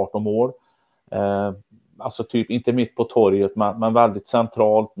är start och mål. Alltså typ inte mitt på torget, men väldigt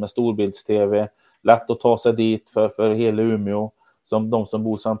centralt med storbilds-tv. Lätt att ta sig dit för hela Umeå, som de som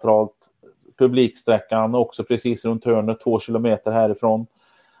bor centralt. Publiksträckan också precis runt hörnet, 2 kilometer härifrån.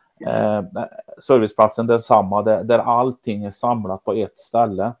 Serviceplatsen densamma, där allting är samlat på ett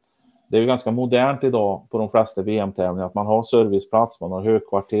ställe. Det är ju ganska modernt idag på de flesta VM-tävlingar att man har serviceplats, man har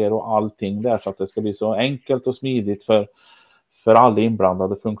högkvarter och allting där, så att det ska bli så enkelt och smidigt för alla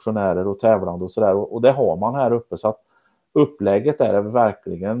inblandade funktionärer och tävlande och sådär. Och det har man här uppe, så att upplägget är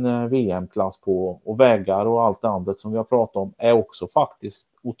verkligen VM-klass på, och vägar och allt det andra som vi har pratat om är också faktiskt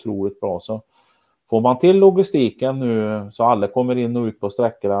otroligt bra. Så får man till logistiken nu så alla kommer in och ut på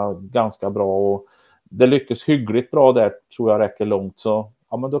sträckorna ganska bra och det lyckas hyggligt bra där, tror jag räcker långt, så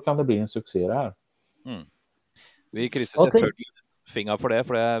ja, men då kan det bli en succé det här. Vi krysser selvfølgelig fingra för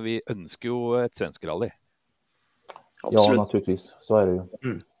det vi önskar ju ett svensk rally. Absolut. Ja, naturligtvis, så är det ju.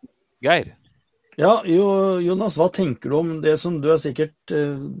 Geir? Ja, Jonas, vad tänker du om det som du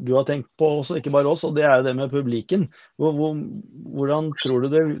har tänkt på också, inte bara oss, och det är det med publiken. Hvordan tror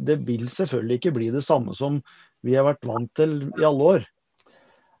du det vill selvfølgelig inte bli det samma som vi har varit vant till i alla år?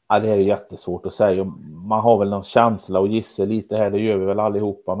 Ja, det är jättesvårt att säga. Man har väl någon känsla och gissa lite här, det gör vi väl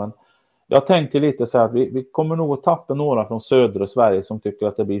allihopa, men jag tänker lite så här att vi kommer nog att tappa några från södra Sverige som tycker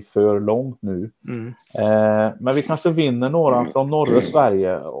att det blir för långt nu. Men vi kanske vinner några från norra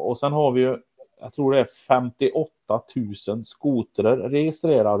Sverige, och sen har vi ju, jag tror det är 58 000 skotrar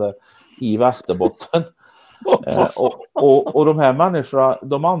registrerade i Västerbotten. Och de här människorna,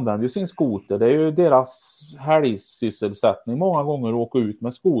 de använder ju sin skoter. Det är ju deras helgsysselsättning många gånger att åka ut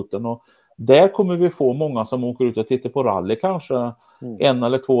med skotern. Och där kommer vi få många som åker ut och tittar på rally kanske 1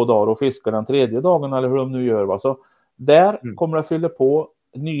 eller 2 dagar och fiskar den 3:e dagen eller hur de nu gör. Va? Så där kommer det fylla på.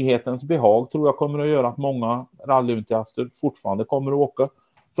 Nyhetens behag tror jag kommer att göra att många rallyentusiaster fortfarande kommer att åka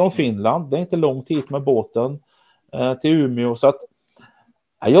från Finland. Det är inte långt hit med båten till Umeå, så att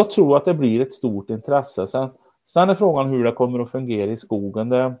jag tror att det blir ett stort intresse. Sen är frågan hur det kommer att fungera i skogen.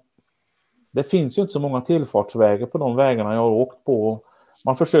 Det finns ju inte så många tillfartsvägar på de vägarna jag har åkt på.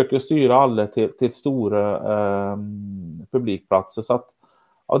 Man försöker styra alla till stora publikplatser, så att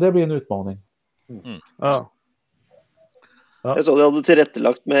ja, det blir en utmaning. Ja. Jag såg de hade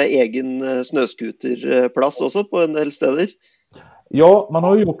tillrättelagt med egen snöskuterplats också på en del steder. Ja, man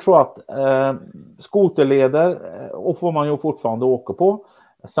har ju gjort så att skoterleder och får man ju fortfarande åka på.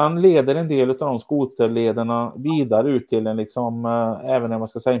 Sen leder en del av de skoterlederna vidare ut till en liksom, även om man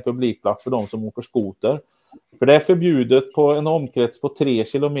ska säga en publikplats för de som åker skoter. För det är förbjudet på en omkrets på 3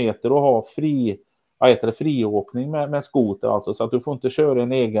 kilometer att ha friåkning med skoter. Alltså, så att du får inte köra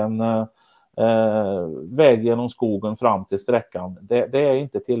en egen väg genom skogen fram till sträckan. Det är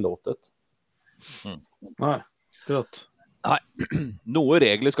inte tillåtet. Nej, gott. Nej, några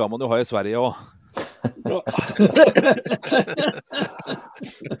regler ska man ju ha i Sverige också.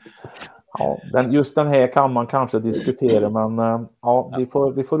 Ja, just den här kan man kanske diskutera, men ja,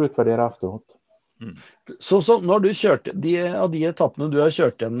 vi får utvärdera efteråt. Så när du kört av de etapperna du har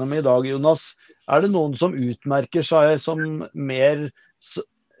kört igenom idag, Jonas, är det någon som utmärker sig som mer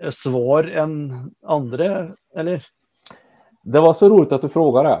svår än andra, eller? Det var så roligt att du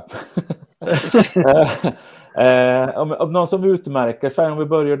frågade. Om någon som utmärker sig, om vi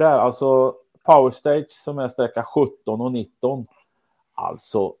börjar där, alltså Power Stage som är sträcka 17 och 19,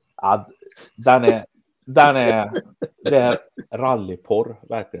 alltså den är det är rallyporr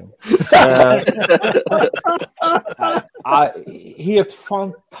verkligen. Helt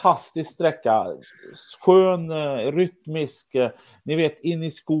fantastisk sträcka, skön, rytmisk, ni vet, in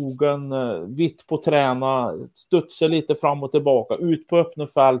i skogen, vitt på träna, studsa lite fram och tillbaka, ut på öppna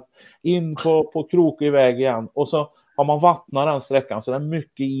fält, in på krokig väg igen, och så har man vattnat den sträckan, så det är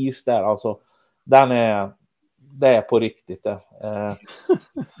mycket is där, alltså det är på riktigt det.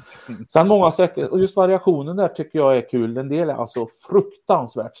 Sen många sträckor, och just variationen där tycker jag är kul. En del är alltså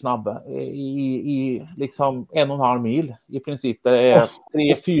fruktansvärt snabba i liksom 1,5 mil i princip. Det är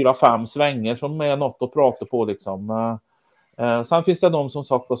 3, 4, 5 svänger som är något att prata på liksom. Sen finns det de som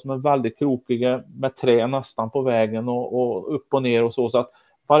sagt som är väldigt krokiga med trä nästan på vägen och upp och ner och så att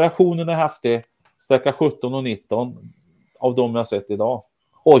variationen är häftig. Sträcka 17 och 19 av de jag sett idag.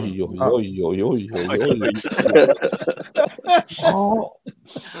 Oj.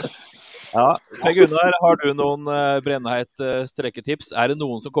 Ja, Gunnar, har du någon brennheit sträcketips? Är det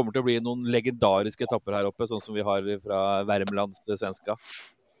någon som kommer att bli någon legendariska etapper här uppe, sån som vi har från Värmlands svenska?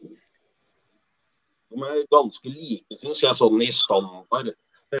 De är ganska lika, syns jag, sån i standard.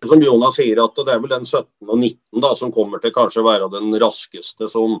 Det är som Jonas säger, att det är väl den 17 och 19 då, som kommer till kanske vara den raskaste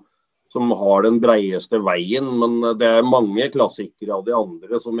som har den bredaste vägen, men det är många klassiker av de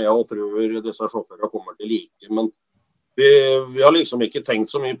andra som jag tror dessa chaufförer kommer till lika, men vi har liksom inte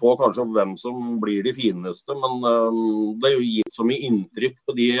tänkt så mycket på kanske vem som blir det finaste, men det är ju gitt så mycket intryck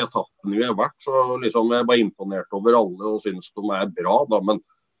på de etapperna vi har varit, så liksom jag är bara imponerad över alla och syns de är bra då, men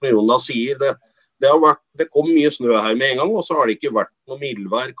Jonas säger det kom mycket snö här med en gång, och så har det inte varit något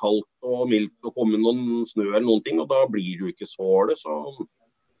mildvär, kallt och milt och kommit någon snö eller någonting, och då blir det ju inte så hårt, så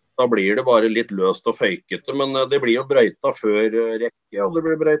da blir det bare litt løst og føykete, men det blir jo brøyta før rekke, og det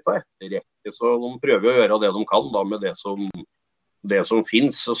blir brøyta etter rekke, så de prøver å gjøre det de kan da med det som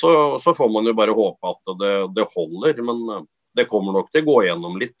finnes, så får man jo bare håpe at det holder, men det kommer nok til å gå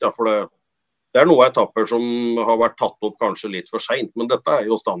gjennom litt, ja, for det noen etapper som har vært tatt opp kanskje litt for sent, men dette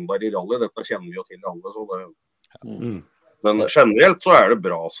jo standard i rally, dette kjenner vi jo til alle, så det... Men generelt så det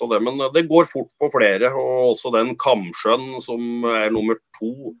bra, så men det går fort på flere, og også den Kamsjøen som nummer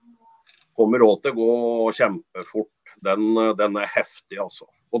 2 kommer også til å gå kjempefort. Den heftig, altså.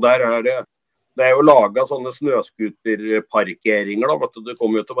 Og der det jo laget sånne snøskuterparkeringer, da, vet du. Det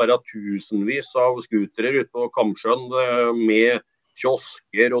kommer jo til å være tusenvis av skutere ute på Kamsjøen med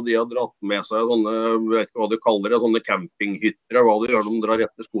kiosker, og de har dratt med seg sånne, vet ikke hva du kaller det, sånne campinghytter, hva de gjør, de drar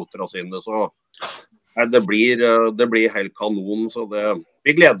etter skoterne sine, så... Nei, det blir helt kanon, så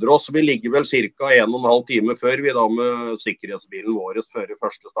vi gleder oss. Vi ligger vel cirka 1,5 time før vi da med sikkerhetsbilen vår før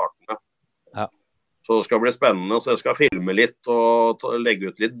første startene. Ja. Så det skal bli spennende, så jeg skal filme litt og legge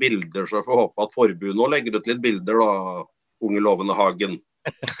ut litt bilder, så jeg får håpe at forbundet nå legger ut litt bilder da, unge lovende Hagen.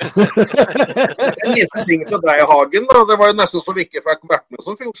 En liten ting til deg, Hagen, da. Det var jo nesten så vi ikke fikk vært med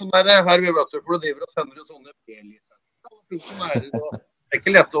som funksjonære her, vi vet du, for du driver og sender ut sånne B-lisenser og funksjonærer og... Det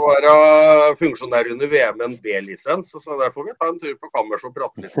ikke lett å være funksjonær under VM med en B-lisens, så der får vi ta en tur på kammers og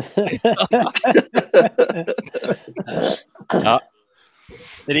prate litt. Ja.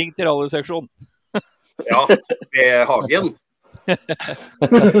 Ring til rallyseksjonen. Ja, ved Hagen.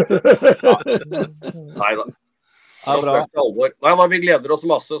 Neida. Ja, bra. Neida, vi gleder oss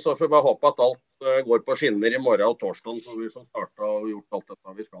masse, så får vi bare håpe at alt går på skinner i morgen og torsdagen, så vi får startet og gjort alt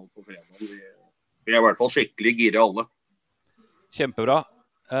dette vi skal på fredag. Vi i hvert fall skikkelig gire alle. Kjempebra.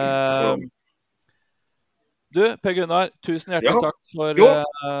 Du, Per Gunnar, tusen hjertelig takk for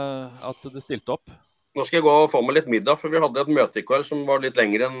at du stilte opp. Nå skal jeg gå og få meg litt middag, for vi hadde et møte i kveld som var litt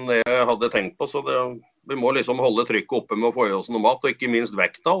lengre enn det jeg hadde tenkt på, så vi må liksom holde trykket oppe med å få i oss noe mat, og ikke minst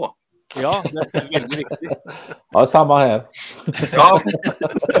vekta, da. Ja, det veldig viktig. Ja, samme her. Ja,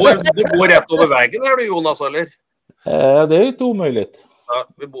 du bor rett over veien her du, Jonas, eller? Det ikke omöjligt. Ja,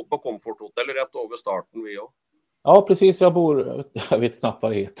 vi bor på Komforthotell rett over starten, vi også. Ja, precis. Jag vet knappt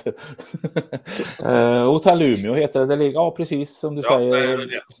vad det heter. Hotell Umeå heter det. Ja, precis som du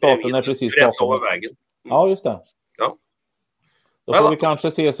säger. Starten precis bakom. Ja, just det. Ja. Då får vi kanske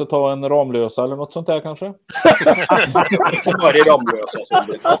ses och ta en Ramlösa eller något sånt där kanske. Bare Ramlösa som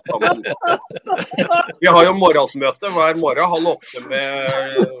blir tatt. Vi har jo morgensmøte hver morgen 7:30 med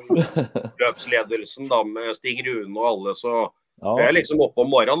løpsledelsen da, med Stig Rune og alle, så vi liksom oppe om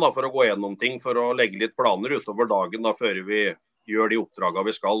morgenen da, for å gå gjennom ting, for å legge litt planer utover dagen da, før vi gjør de oppdragene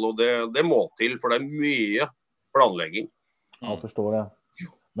vi skal, og det må til, for det mye planlegging. Ja, jag förstår det.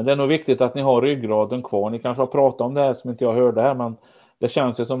 Men det nog viktigt att ni har ryggraden kvar. Ni kanske har pratat om det här som inte jag hörde här, men det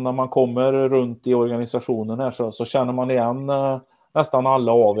känns ju som när man kommer runt i organisationen här så känner man igen nästan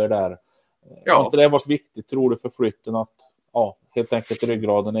alla av er där. Har inte det varit viktigt, tror du, för flytten att helt enkelt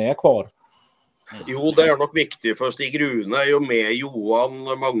ryggraden är kvar? Jo, det nok viktig, for Stig Rune jo med,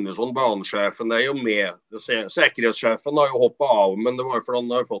 Johan Magnusson, bansjefen jo med. Sikkerhetssjefen har jo hoppet av, men det var jo fordi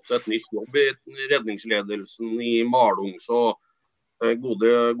han har fått seg et nytt jobb i redningsledelsen i Malung, så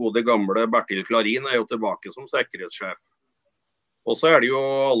gode gamle Bertil Klarin jo tilbake som sikkerhetssjef. Og så det jo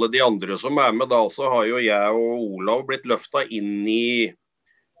alle de andre som med da, så har jo jeg og Olav blitt løftet inn i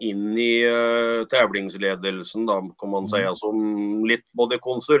tävlingsledelsen da, kan man si, som litt både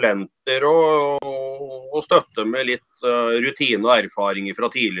konsulenter og støtte med litt rutine og erfaring fra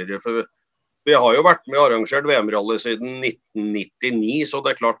tidligere, for vi har jo vært med og arrangert VM-rally siden 1999, så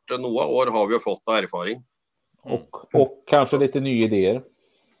det klart, noe år har vi jo fått av erfaring. Og kanskje litt nye ideer?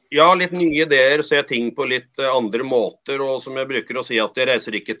 Ja, litt nye ideer, se ting på litt andre måter, og som jeg bruker å si at jeg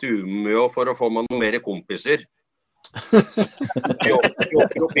reiser ikke til Umeå for å få meg noen mer kompiser. Jeg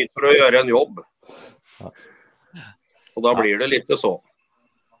åker opp hit for å gjøre en jobb. Og da blir det litt så.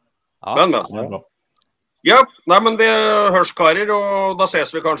 Men. Ja, nei, men vi hørs karer, og da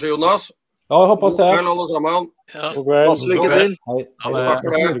ses vi kanskje, Jonas. Ja, jeg håper det. God kveld, alle sammen. Lykke til. Takk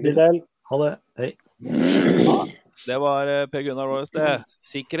for det. Ha det. Hei. Det var Per Gunnar Åres, det.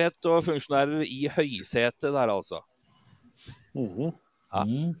 Sikkerhet og funksjonærer i høysete der, altså.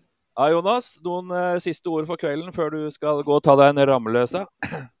 Ja, Jonas, noen siste ord for kvelden før du skal gå og ta deg en Ramlösa?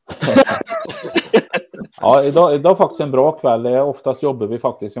 Ja, idag faktiskt en bra kväll. Oftast jobbar vi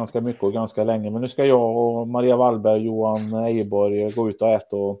faktiskt ganska mycket och ganska länge. Men nu ska jag och Maria Wallberg, Johan Eiborg gå ut och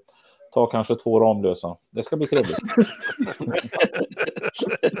äta och ta kanske 2 Ramlösa. Det ska bli trevligt.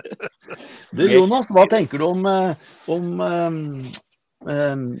 Du, Jonas, hva tenker du om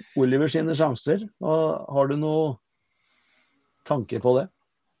Oliver sine sjanser? Har du noen tanker på det?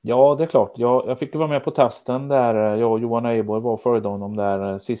 Ja, det är klart. Jag fick ju vara med på testen där jag och Johan Eiborg var följde honom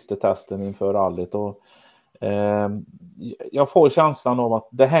där sista testen inför rallyt. Och, jag får känslan av att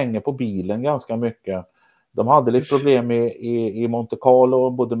det hänger på bilen ganska mycket. De hade lite problem i Monte Carlo,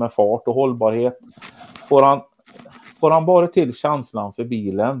 både med fart och hållbarhet. Får han bara till känslan för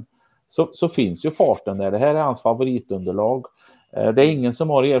bilen så finns ju farten där. Det här är hans favoritunderlag. Det är ingen som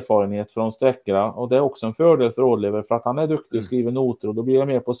har erfarenhet från sträckorna och det är också en fördel för Oliver för att han är duktig och skriver noter och då blir jag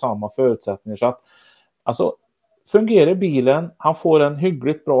med på samma förutsättningar. Så att, alltså, fungerar bilen, han får en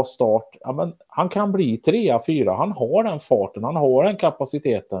hyggligt bra start, ja, men han kan bli 3-4, han har den farten, han har den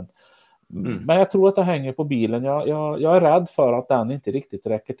kapaciteten. Men jag tror att det hänger på bilen. Jag är rädd för att den inte riktigt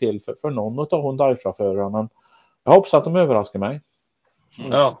räcker till för någon av Hyundai-chaufförerna, men jag hoppas att de överraskar mig.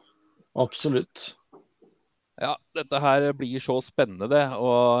 Ja, absolutt. Ja, dette her blir så spennende,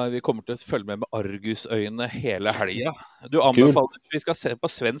 og vi kommer til å følge med argusøyne hele helga. Du anbefaler at vi skal se på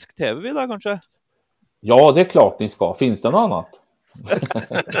svensk TV, vi da, kanskje? Ja, det är klart ni ska. Finns det något annat?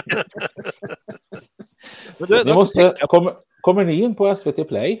 Ni måste, kommer ni in på SVT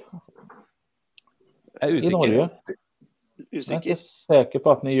Play? I Norge? Jag är inte säker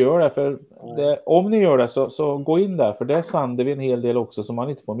på att ni gör det, för om ni gör det så gå in där, för det sänder vi en hel del också som man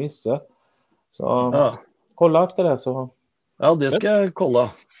inte får missa. Så kolla efter det så. Ja, det skal jeg kolla.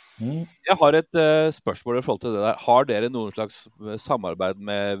 Jeg har et spørsmål i forhold til det der. Har dere noen slags samarbeid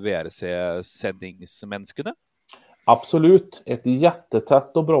med VRC-sendingsmenneskene? Absolut. Ett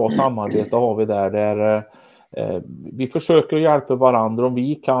jättetätt och bra samarbete har vi där vi försöker hjälpa varandra om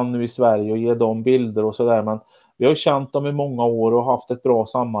vi kan nu i Sverige och ge dem bilder och sådär, men vi har känt dem i många år och haft ett bra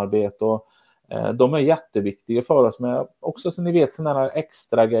samarbete och de är jätteviktiga för oss, med också så ni vet sådana här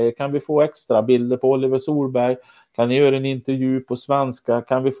extra grejer. Kan vi få extra bilder på Oliver Solberg? Kan ni göra en intervju på svenska?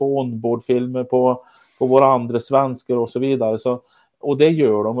 Kan vi få onboardfilmer på våra andra svenskar och så vidare? Så, och det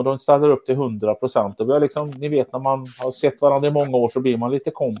gör de och de ställer upp till 100%. Och vi har liksom, ni vet när man har sett varandra i många år så blir man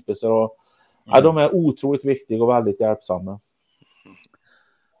lite kompisar och de är otroligt viktiga och väldigt hjälpsamma.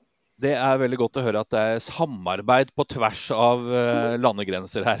 Det er veldig godt å høre at det er samarbeid på tvers av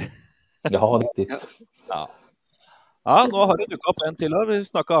landegrenser her. Ja, riktigt. Ja, nå har det dukket opp en til. Vi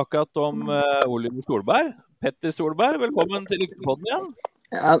snakket akkurat om Oliver Solberg. Petter Solberg, velkommen til Lyktepodden igjen.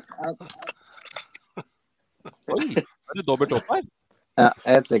 Ja. Oi, er det dobbelt opp her? Ja,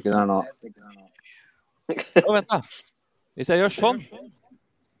 ett sekund her nå. Vent da. Hvis jeg gjør sånn.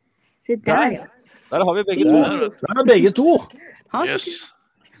 Se der, ja. Der har vi begge to. Der er begge to. Yes.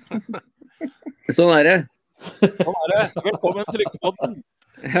 Sånn er det. Sånn er det. Velkommen til Lyktepodden.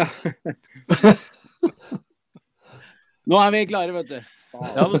 Ja. Nå er vi klare, vet du.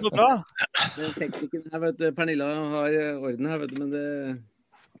 Ja, men så bra. Men teknikken her, vet du, Pernilla har orden her, vet du, men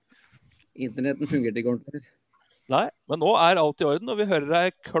internetten fungerte ikke ordentlig. Nei, men nå er alt i orden, og vi hører deg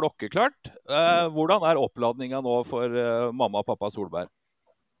klokkeklart. Hvordan er oppladningen nå for mamma og pappa Solberg?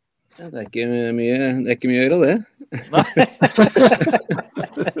 Ja, det er ikke mye å gjøre det.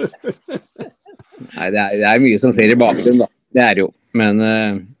 Nei, det er mye som skjer i bakgrunnen, da. Det er det jo. Men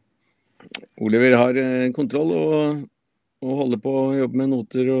Oliver har kontroll og holder på å jobbe med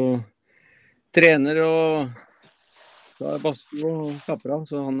noter og trener og tar badstue og slapper av.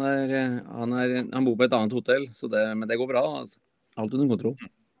 Så han bor på et annet hotell, men det går bra. Altså. Alt under kontroll.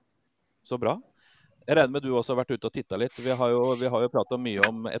 Så bra. Jeg regner med du også har vært ute og tittet litt. Vi har jo pratet mye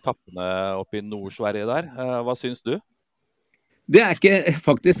om etappene oppe i Nord-Sverige der. Hva syns du? Det er ikke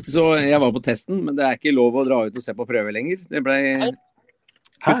faktisk så, jeg var på testen, men det er ikke lov å dra ut og se på prøve lenger. Det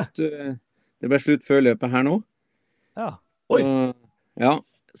ble slutt før løpet her nå. Ja. Oi.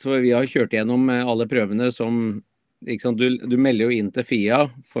 Så vi har kjørt gjennom alle prøvene som, ikke sant, du melder jo inn til FIA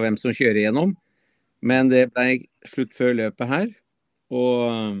for hvem som kjører gjennom, men det ble slutt før løpet her,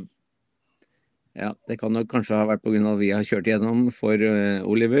 og ja, det kan nok kanskje ha vært på grunn av at vi har kjørt gjennom for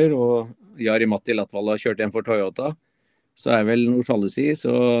Oliver, og Jari Matti Latvala har kjørt igjen for Toyota. Så er vel noe sjalusi,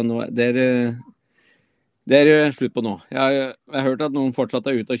 så nå, det er slutt på nå. Jeg har hørt at noen fortsatt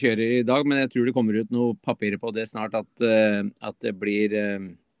er ute og kjører i dag, men jeg tror det kommer ut noe papirer på det snart, at det blir,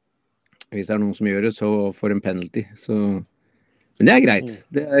 hvis det er noen som gjør det, så får en penalty. Så, men det er greit.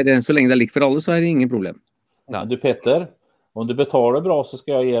 Så lenge det er likt for alle, så er det ingen problem. Nej, du Petter, om du betalar bra så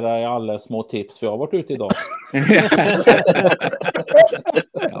ska jag ge dig alla små tips, för jag har varit ute idag.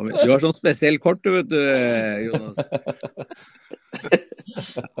 Ja, men du har sånn spesiell kort, du vet du, Jonas.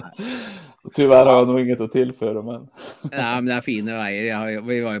 Tyvärr har jag nog inget att tillföra, men... Ja, men det er fine veier.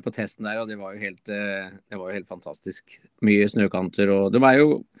 Vi var jo på testen der, og det var jo helt fantastisk. Mye snøkanter, og de er i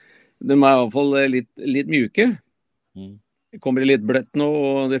hvert fall litt mjuke. Kommer det litt bløtt nå,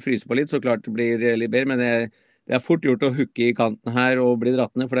 og det fryser på litt, så klart det blir litt bedre, men det det fort gjort å hooke I kanten her og bli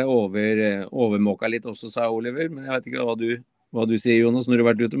dratt ned, for det overmåka litt også, sa Oliver. Men jeg vet ikke hva du sier, Jonas, når du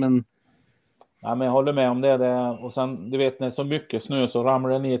har vært ute, men... Ja, men jag håller med om det. Och sen, du vet, när det är så mycket snö så ramlar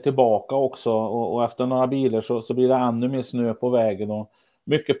det ner tillbaka också. Och efter några bilar så blir det ännu mer snö på vägen. Och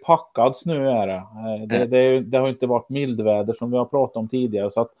mycket packad snö är det. Det har inte varit mildväder som vi har pratat om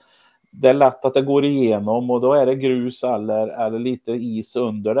tidigare. Så att det är lätt att det går igenom och då är det grus eller lite is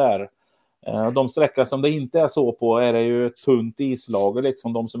under där. De sträckor som det inte är så på är det ju ett tunt islager.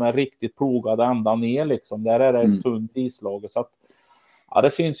 Liksom, de som är riktigt plogade ända ner. Liksom, där är det ett tunt islager. Så att ja,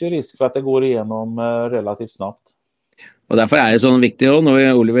 det finns ju risk för att det går igenom relativt snabbt. Og derfor det sånn viktig også,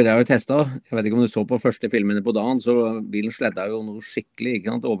 når Oliver har jo testet, jeg vet ikke om du så på første filmene på dagen, så bilen sledda jo noe skikkelig,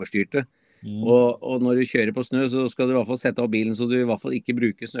 ikke sant, overstyrte. Og når du kjører på snø, så skal du I hvert fall sette opp bilen, så du I hvert fall ikke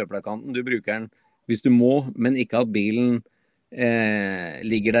bruker snøplakanten. Du bruker den hvis du må, men ikke at bilen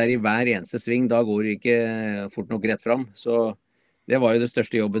ligger der I hver eneste sving. Da går det ikke fort nok rett fram. Så det var jo det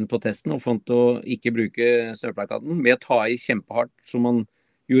største jobben på testen, og fant å ikke bruke snøplakaten, med å ta I kjempehardt som man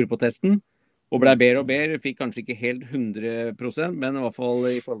gjorde på testen, og ble bedre og bedre, fikk kanskje ikke helt 100%, men I hvert fall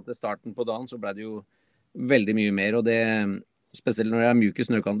I forhold til starten på dagen, så ble det jo veldig mye mer, og det, spesielt når det mjuke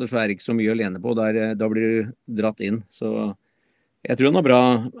snøkanter, så det ikke så mye å lene på, da blir du dratt inn, så jeg tror han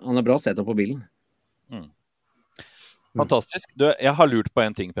har bra sett opp på bilen. Fantastisk. Du, jeg har lurt på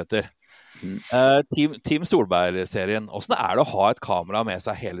en ting, Petter. Team Solberg-serien, hvordan det å ha et kamera med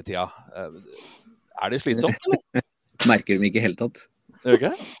seg hele tiden? Det slitsomt, eller? Merker de ikke helt tatt.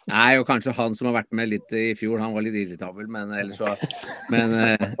 Okay. Nei, og kanskje han som har vært med litt I fjor, han var litt irritabel, men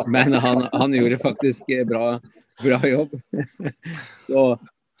han gjorde faktisk bra jobb.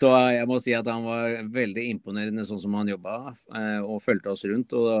 Så jeg må si at han var veldig imponerende sånn som han jobbet, og følte oss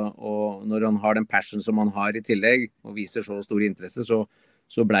rundt, og når han har den passion som han har I tillegg, og viser så stor interesse,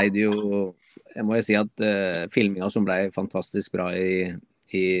 så ble det jo, jeg må si at filminga som ble fantastisk bra I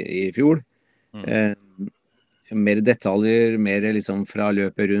fjor. Mer detaljer, mer liksom fra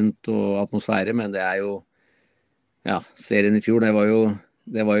løpet rundt og atmosfære, men det jo, ja, serien I fjor, det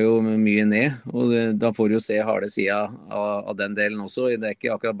var jo mye ned, og da får du jo se harde siden av den delen også. Det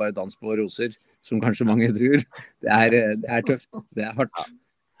ikke akkurat bare dans på roser, som kanskje mange tror. Det tøft, det hardt.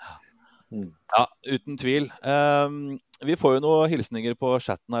 Ja, uten tvil. Vi får jo noen hilsninger på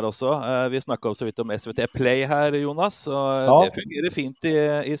chatten her også. Vi snakket så vidt om SVT Play her, Jonas, og det fungerer fint I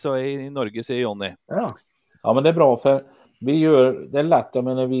Norge, sier Jonny. Ja, men det bra för det lätt, jag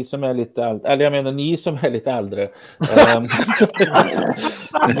menar vi som lite äldre, eller jag menar ni som lite äldre.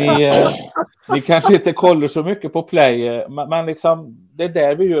 Ni kanske inte kollar så mycket på Play, men liksom det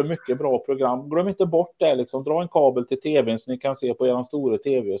där vi gör mycket bra program. Glöm inte bort det liksom, dra en kabel till TV:n så ni kan se på er stora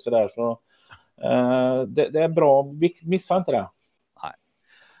TV och så där, så det bra, missa inte det. Nej.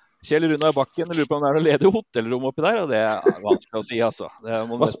 Kjell Runar Bakken lurer på om det noe ledig hotellrom oppi der, og det vanskelig å si, altså. Det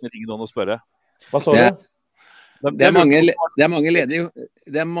må nesten ringe noen og spørre. Hva sa du? Det mange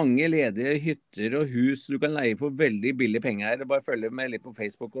ledige hytter og hus du kan leie for veldig billige penger her. Bare følge med litt på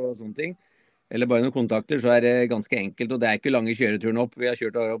Facebook og sånne ting. Eller bare noen kontakter, så det ganske enkelt. Og det ikke lange kjøreturen opp. Vi har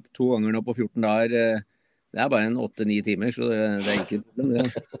kjørt opp 2 ganger nå på 14 dager. Det bare en 8-9 timer, så det ikke problem.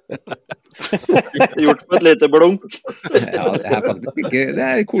 Gjort på et lite blunk. Ja, det faktisk ikke. Det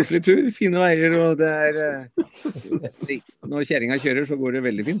en koselig tur, fine veier, og det når kjæringa kjører, så går det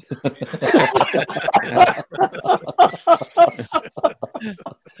veldig fint.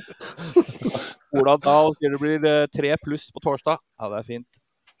 Ola Dahl sier det blir 3+ på torsdag. Ja, det fint.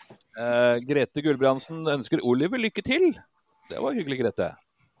 Grete Gulbrandsen ønsker Oliver lykke til. Det var hyggelig, Grete.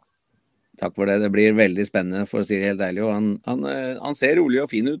 Takk for det, det blir veldig spennende for å si det helt ærlig, og han ser rolig og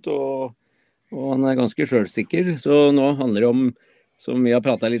fin ut, og han ganske selvsikker, så nå handler det om, som vi har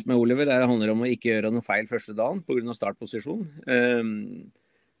pratet litt med Oliver, det handler om å ikke gjøre noe feil første dagen på grunn av startposisjon.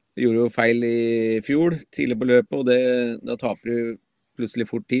 Vi gjorde jo feil I fjor, tidlig på løpet, og da taper du plutselig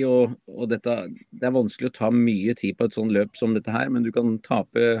fort tid, og det vanskelig å ta mye tid på et sånt løp som dette her, men du kan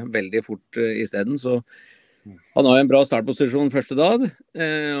tape veldig fort I stedet, så han har en bra startposisjon første dag,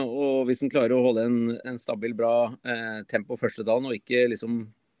 og hvis han klarer å holde en stabil, bra tempo første dagen, og ikke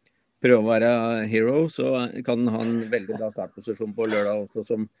liksom prøve å være hero, så kan han ha en veldig bra startposisjon på lørdag også,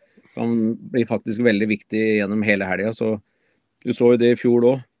 som kan bli faktisk veldig viktig gjennom hele helgen. Så du så jo det I fjor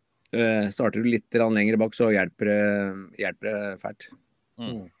også. Starter du litt lenger bak, så hjelper det fælt.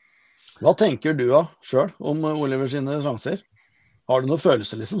 Hva tenker du da, selv, om Oliver sine sjanser? Har du noen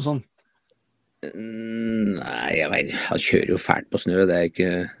følelser liksom sånn? Nei, jeg vet, han kjører jo fælt på snø, han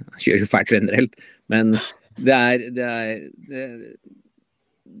kjører jo fælt generelt, men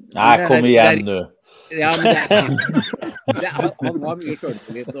Nei, kom igjen nå. Ja, men han har mye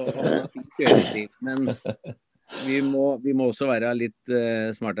selvtillit og han har fint kjørestil, men vi må også være litt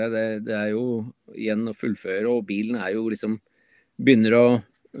smartere. Det jo igjen å fullføre, og bilen jo liksom begynner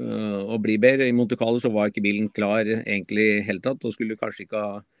å bli bedre. I Monte Carlo så var ikke bilen klar egentlig helt tatt, og skulle kanskje ikke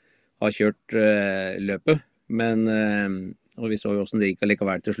ha kjørt løpet. Men, og vi så jo hvordan det gikk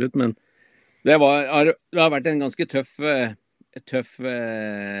allikevel til slutt, men det har vært en ganske tøff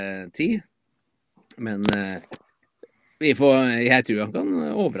tid. Men jeg tror han kan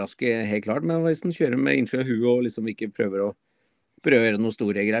overraske helt klart, men hvis han kjører med innsjø hue og liksom ikke prøver å gjøre noen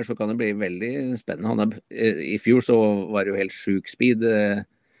store greier, så kan det bli veldig spennende. I fjor så var det jo helt sjuk speed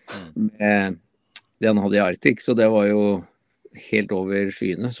med det han hadde i Arctic, så det var jo helt over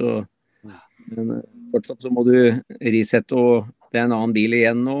skyene. Men fortsatt så må du risette, og det en annen bil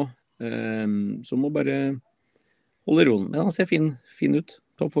igjen nå, så må bare holde roen. Men han ser fin ut,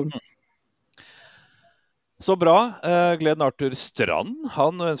 toppform. Så bra. Glenn Arthur Strand,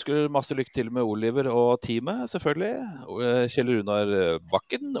 han ønsker masse lykke til med Oliver og teamet, selvfølgelig. Kjell Runar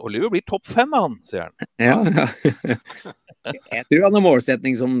Bakken, Oliver blir topp 5, han, sier han. Ja. Jeg tror han har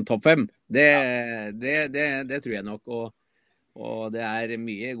målsetning som topp 5. Det tror jeg nok, og det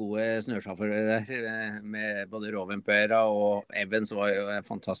mye gode snøsjåfører der, med både Rovanperä og Evans var jo en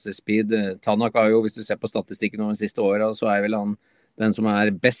fantastisk speed. Tanak har jo, hvis du ser på statistikken over de siste årene, så vel han den som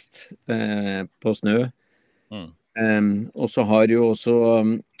best på snø. Og så har jo også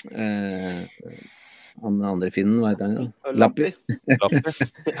han andre finnen, hva heter han?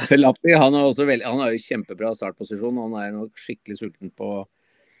 Lappi, han har jo kjempebra startposisjon, og han nok skikkelig sulten på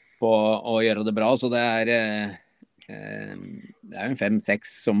å gjøre det bra, så det en 5-6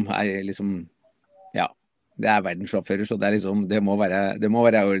 som liksom, ja, det verdenssjåfører, så det liksom, det må være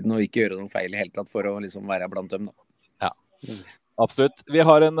i orden og ikke gjøre noe feil i hele tatt for å liksom være blant dem da. Ja. Absolutt. Vi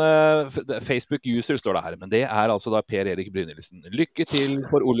har en Facebook-user, står det her, men det altså da Per Erik Brynildsen. Lykke til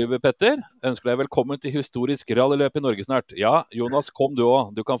for Oliver, Petter. Ønsker deg velkommen til historisk rallyløp i Norge snart. Ja, Jonas, kom du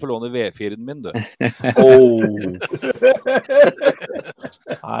også. Du kan få låne V4-en min, du.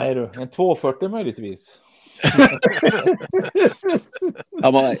 Nei, du. En 240 möjligtvis.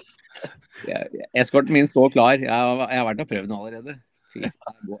 Eskorten min står klar. Jeg har vært og prøvd den allerede.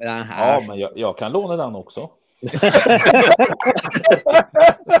 Ja, men jeg kan låne den også.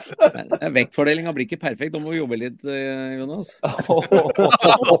 Vektfordelingen blir ikke perfekt. Da må vi jobbe litt, Jonas.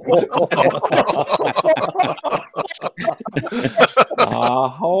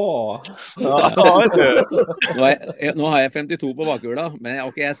 Nå har jeg 52 på bakhjula, men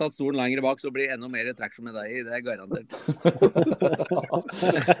ok, jeg satt stolen lenger bak, så blir det enda mer traction med deg. Det garantert.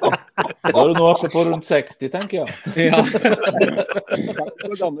 Da du nå oppe på rundt 60, tenker jeg. Ja.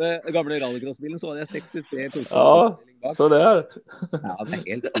 På gamle rallycrossbilen så hadde jeg 63. Ja, så det Ja, det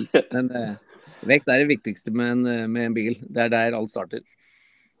helt fint. Men vekt det viktigste med en bil. Det der alt starter.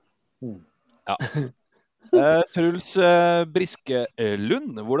 Ja. Truls Briske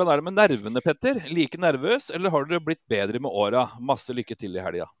Lund, hvordan det med nervene, Petter? Like nervøs, eller har dere blitt bedre med åra? Masse lykke til i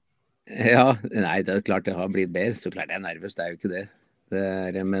helga. Ja, nei, det klart det har blitt bedre. Så klart jeg nervøs, det jo ikke det.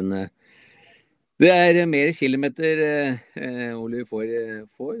 Men det mer kilometer Ole får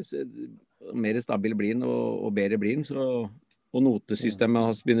mer stabil blir den, og bedre blir den, og notesystemet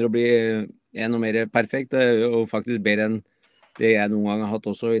hans begynner å bli enda mer perfekt. Det jo faktisk bedre enn det jeg noen gang har hatt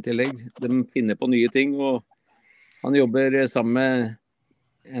også i tillegg. De finner på nye ting, og han jobber sammen med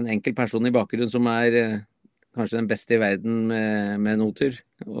en enkel person i bakgrunnen som kanskje den beste i verden med noter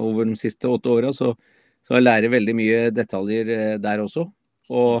over de siste 8 årene, så jeg lærer veldig mye detaljer der også.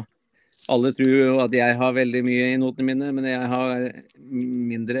 Og alle tror jo at jeg har veldig mye i notene mine, men jeg har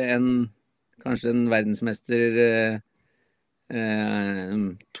mindre enn kanskje en verdensmester,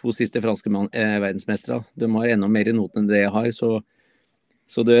 2 siste franske verdensmestere. De har enda mer i noten enn det jeg har,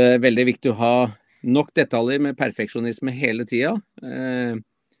 så det veldig viktig å ha nok detaljer med perfeksjonisme hele tiden.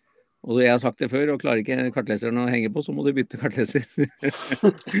 Og jeg har sagt det før, og klarer ikke kartleseren å henge på, så må du bytte kartleser.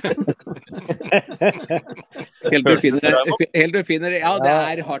 Helt du finner, ja,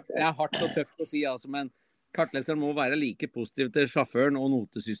 det hardt og tøft å si, altså, men kartleseren må være like positiv til sjåføren og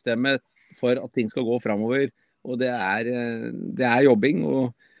notesystemet for at ting skal gå fremover, og det jobbing,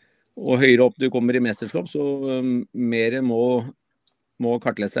 og høyere opp du kommer i mesterskap, så mer må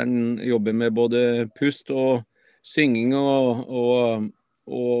kartleseren jobbe med både pust og synging og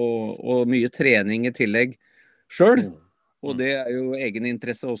mye trening i tillegg selv, og det jo egen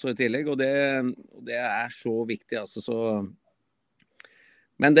interesse også i tillegg, og det så viktig, altså, så...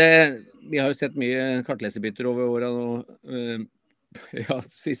 Men vi har jo sett mye kartleserbytter over årene nå, ja,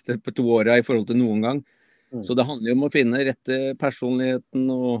 siste 2 årene i forhold til noen gang. Så det handler jo om å finne rette personligheten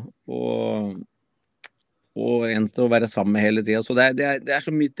og en til å være sammen med hele tiden. Så det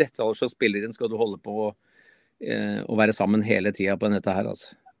så mye detaljer som spilleren skal du holde på å være sammen hele tiden på dette her,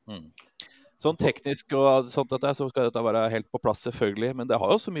 altså. Sånn teknisk og sånt dette, så skal dette være helt på plass selvfølgelig, men det har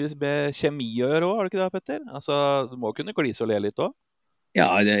jo så mye med kjemi å gjøre også, har det ikke det, Petter? Altså, du må kunne glise og le litt også.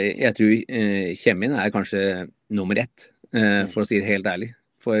 Ja, jeg tror kjemien kanskje nummer 1, for å si det helt ærlig.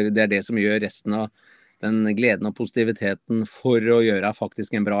 For det det som gjør resten av den gleden og positiviteten for å gjøre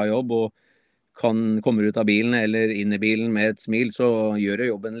faktisk en bra jobb, og kommer ut av bilen eller inn i bilen med et smil, så gjør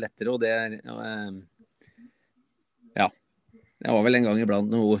det jobben lettere, og det ja. Det var vel en gang iblant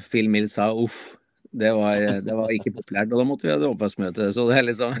noe Phil Mills sa, det var ikke populært, og da måtte vi ha det oppvaskmøte, så det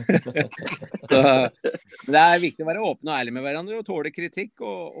liksom så, det viktig å være åpne og ærlige med hverandre og tåle kritikk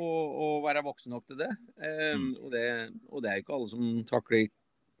og være voksen nok til det. Og det ikke alle som takler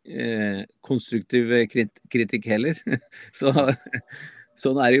konstruktiv kritikk heller, så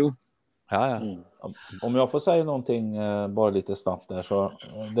sånn det jo. Ja. Om jag får säga någonting bara lite snabbt där, så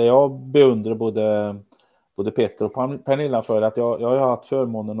det jag beundrar både Petter och Pernilla för, att jag har haft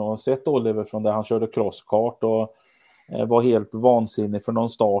förmånen att sett Oliver från där han körde crosskart och var helt vansinnig för någon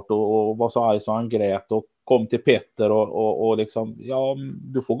start och var så arg så han grät och kom till Petter och liksom, ja,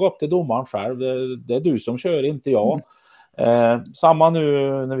 du får gå upp till domaren själv, det du som kör, inte jag. Samma nu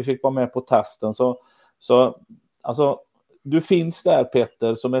när vi fick vara med på testen, så alltså, du finns där,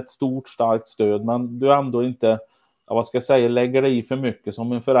 Petter, som ett stort starkt stöd, men du ändå inte, vad ska jag säga, lägger dig i för mycket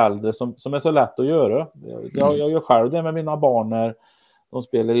som en förälder som är så lätt att göra. Jag gör själv det med mina barn när de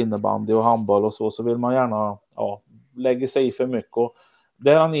spelar innebandy och handboll och så vill man gärna lägga sig i för mycket, och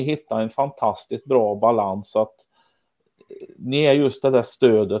där har ni hittat en fantastiskt bra balans, att ni är just det där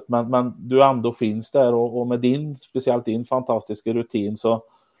stödet, men du ändå finns där, och med speciellt din fantastiska rutin så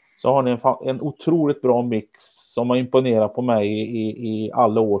har ni en otroligt bra mix som har imponerat på mig i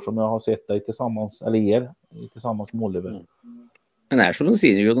alla år som jag har sett dig tillsammans, eller er tillsammans med Oliver. Men det som du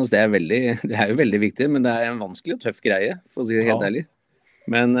sier, Jonas, det er jo veldig viktig, men det en vanskelig og tøff greie, for å si det helt ærlig.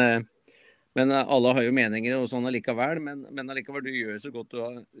 Men alle har jo meninger og sånn allikevel, men allikevel du gjør så godt,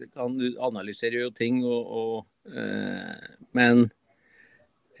 du analyserer jo ting, men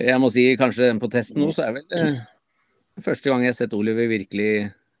jeg må si kanskje på testen nå, så vel første gang jeg har sett Oliver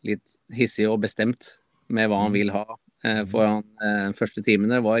virkelig litt hissig og bestemt med hva han vil ha, for han første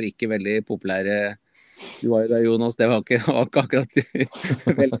timene var ikke veldig populære. Du var jo der, Jonas, det var ikke akkurat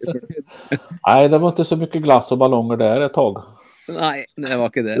veldig. Nei, det var ikke så mye glass og ballonger der et tag. Nei, det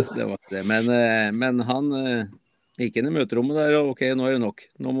var ikke det. Men han gikk inn i møterommet der, og ok, nå det nok.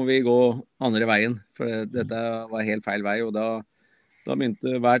 Nå må vi gå andre veien, for dette var helt feil vei, og da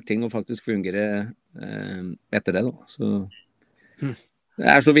begynte hver ting å faktisk fungere etter det da. Så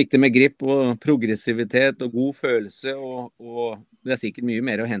det så viktig med grip og progressivitet og god følelse, og det sikkert mye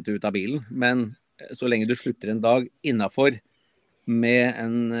mer å hente ut av bilen, men så lenge du slutter en dag innenfor med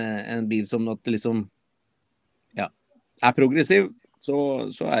en bil som liksom progressiv, så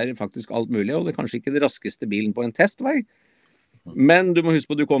det faktisk alt mulig, og det kanskje ikke det raskeste bilen på en testvei, men du må huske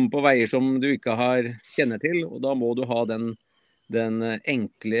på at du kommer på veier som du ikke kjenner til, og da må du ha den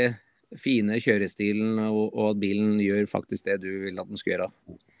enkle, fine kjørestilen, og at bilen gjør faktisk det du vil at den skal gjøre.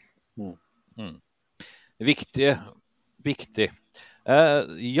 Viktig.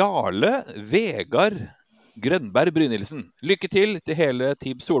 Jarle Vegard Grønberg Brynildsen. Lykke til hele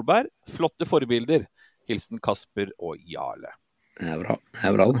Team Solberg. Flotte forbilder. Hilsen Kasper og Jarle. Det bra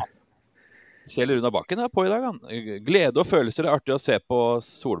det. Kjell Runa Bakken på i dag. Glede og følelser artig å se på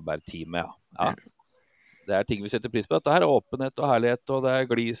Solberg-teamet. Ja. Det ting vi setter pris på. Dette åpenhet og herlighet, og det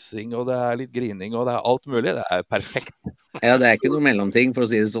glising, og det litt grining, og det alt mulig. Det perfekt. Ja, det ikke noe mellomting, for å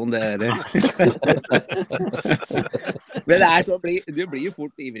si det sånn. Men så du blir jo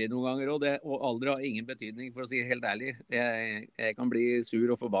fort ivrig noen ganger, og alder har ingen betydning, for å si det helt ærlig. Jeg kan bli sur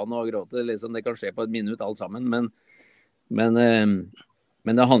og forbannet og gråte, liksom. Det kan skje på et minutt alt sammen, men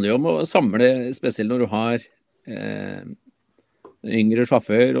det handler jo om å samle, spesielt når du har yngre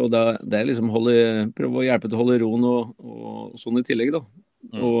sjåfør, og det liksom prøve å hjelpe til å holde roen og sånn i tillegg da.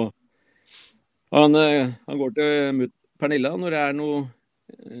 Og han går til Pernilla når det noe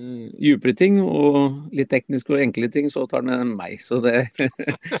djupere ting og litt tekniske og enkle ting, så tar han meg, så det jeg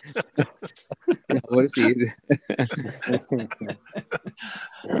bare sier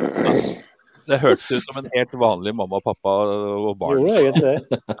Det hørtes ut som en helt vanlig mamma, pappa og barn. Jo, egentlig det.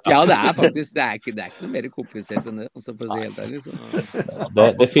 Ja, det faktisk, det ikke noe mer komplisert enn det, altså, for å si helt ærlig. Så.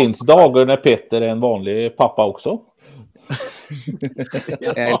 Det finns dager når Petter en vanlig pappa også.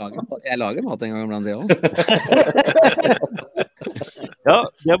 Jeg lager mat en gang blant det også. Ja,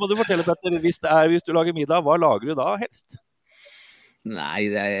 det må du fortelle, Petter. Hvis du lager middag, hva lager du da helst? Nei,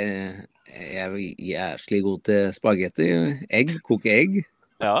 jeg jævlig god til spagetti. Koke egg.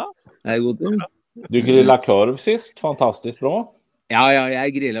 Ja. Det god til. Du grillet korv sist, fantastisk bra. Ja,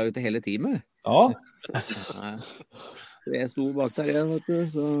 jeg grillet ute hele teamet. Ja. Jeg sto bak der igjen, vet du,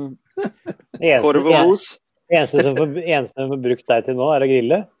 så... Korv og mos. Eneste som får brukt deg til nå å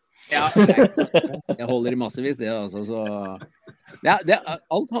grille. Ja, jeg holder i massevis det, altså, så... Ja,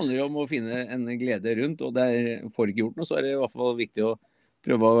 alt handler jo om å finne en glede rundt, og får du ikke gjort noe, så det i hvert fall viktig å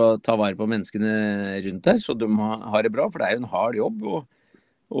prøve å ta vare på menneskene rundt her, så de har det bra, for det jo en hard jobb,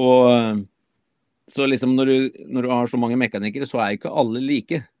 og så liksom når du har så mange mekanikere, så ikke alle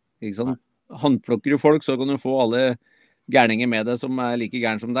like, ikke sant? Håndplukker du folk, så kan du få alle gærninger med deg som like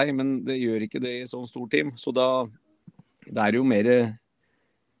gærn som deg, men det gjør ikke det i sånn stor team, så da det jo mer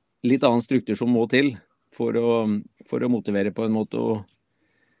litt annen struktur som må til for å motivere på en måte, og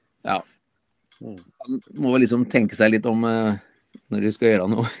ja, man må liksom tenke seg litt om når du skal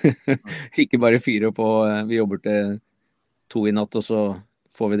gjøre noe. Ikke bare fyre på, vi jobber til 2 i natt, og så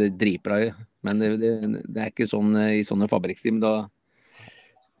får vi det dritbra i. Men det ikke sånn i sånne fabrikksteam.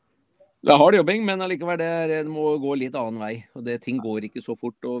 Det har jobbing, men allikevel det må gå litt annen vei. Og ting går ikke så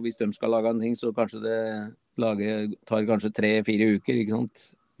fort, og hvis de skal lage en ting, så kanskje det tar kanskje 3-4 uker, ikke sant?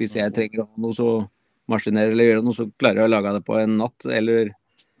 Hvis jeg trenger noe, så maskinere eller gjøre noe, så klarer jeg å lage det på en natt, eller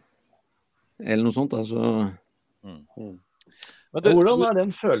noe sånt, altså. Hvordan den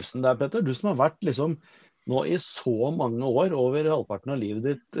følelsen der, Petter? Du som har vært liksom nå i så mange år, over halvparten av livet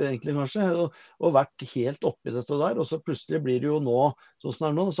ditt egentlig kanskje, og vært helt oppi dette der, og så plutselig blir det jo nå, sånn som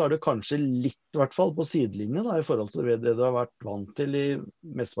det nå, så det kanskje litt i hvert fall på sidelinjen da, i forhold til det du har vært vant til i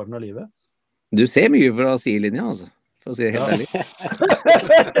mesteparten av livet. Du ser mye fra sidelinja, altså, for å si det helt ærlig.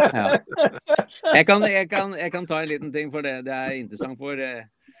 Ja. Jeg kan ta en liten ting, for det interessant for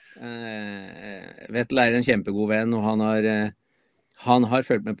Vettel en kjempegod venn, og han har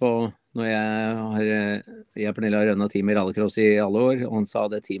følt med på når jeg og Pernille har rønnet team i rallycross i alle år, og han sa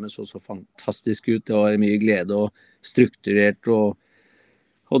det teamet så fantastisk ut, det var mye glede og strukturert,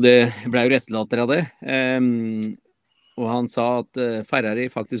 og det ble jo resultater av det. Og han sa at Ferrari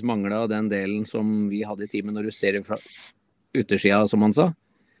faktisk manglet den delen som vi hadde i teamet når du ser det fra utersida, som han sa.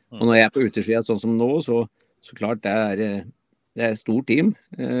 Og når jeg på utersida sånn som nå, så klart det er stort team,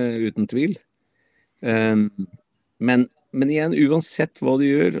 uten tvil. Men igjen, uansett hva du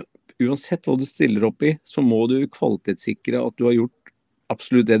gjør, uansett hva du stiller opp i, så må du kvalitetssikre at du har gjort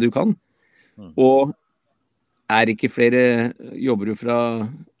absolutt det du kan. Og ikke flere, jobber du fra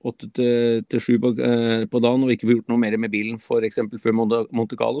 8 til 7 på dagen, og ikke får gjort noe mer med bilen, for eksempel før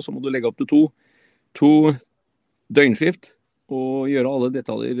Monte Carlo, så må du legge opp til 2 døgnskift, og gjøre alle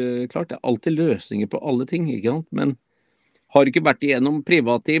detaljer klart. Det alltid løsninger på alle ting, ikke sant? Men har ikke vært igjennom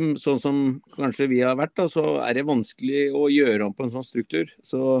privatteam, sånn som kanskje vi har vært, da, så det vanskelig å gjøre om på en sånn struktur.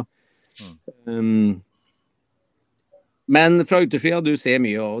 Så, men fra utersida, du ser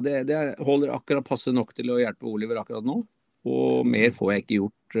mye, og det holder akkurat passe nok til å hjelpe Oliver akkurat nå. Og mer får jeg ikke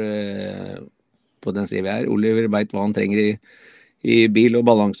gjort på den siden vi er. Oliver vet hva han trenger i bil og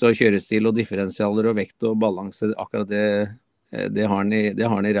balanse og kjørestil og differensialer og vekt og balanse. Akkurat det har han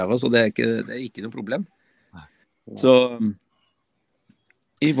i ræva, så det er ikke noe problem. Så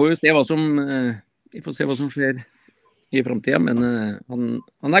vi får jo se hva som skjer i fremtiden, men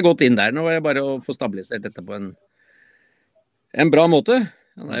han gått inn der. Nå det bare å få stabilisert dette på en bra måte.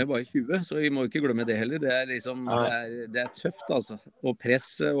 Han jo bare 20, så vi må ikke glemme det heller. Det liksom, det tøft, altså. Og press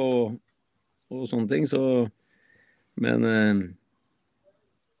og sånne ting, så men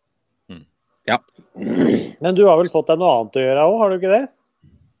ja. Men du har vel fått deg noe annet å gjøre også, har du ikke det?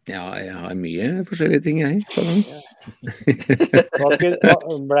 Ja, jeg har mye forskjellige ting, jeg.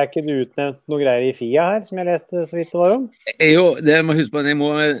 Ble ikke du utnevnt noe greier i FIA her, som jeg leste så vidt det var om? Jo, det må jeg huske på.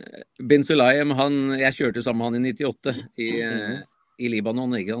 Ben Sulayem, jeg kjørte sammen med han i 98 i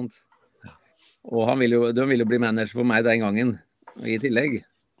Libanon, ikke sant? Og de ville bli manager for meg den gangen, i tillegg.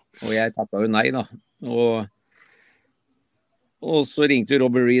 Og jeg takket jo nei, da. Og så ringte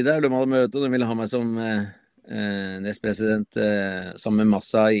Robert Reed der, de hadde møte, og de ville ha meg som nestpresident sammen med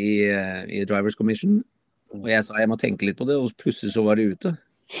Massa i Drivers Commission. Og jeg sa jeg må tenke litt på det, og plutselig så var det ute.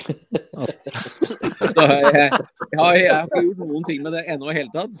 Så jeg har ikke gjort noen ting med det ennå i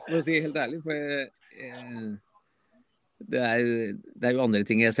hele tatt, for å si helt ærlig. For det jo andre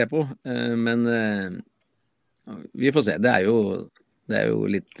ting jeg ser på, men vi får se. Det er jo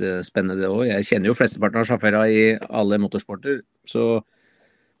litt spennende det også. Jeg kjenner jo flesteparten av sjåfører i alle motorsporter,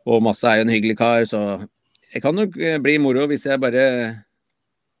 og Massa jo en hyggelig kar, så jeg kan nok bli moro hvis jeg bare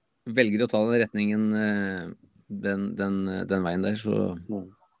velger å ta den retningen den veien der, så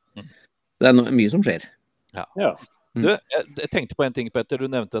det mye som skjer. Ja. Du, jeg tenkte på en ting, Petter. Du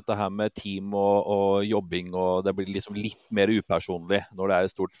nevnte dette her med team og jobbing, og det blir liksom litt mer upersonlig når det er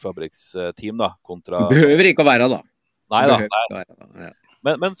et stort fabrikksteam, da, kontra... Behøver ikke å være da. Nei da. Ja.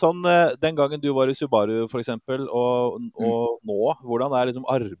 Men sånn, den gangen du var i Subaru, for eksempel, og nå, hvordan er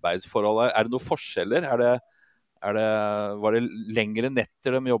liksom arbeidsforholdet? Er det noen forskjeller? Var det lengre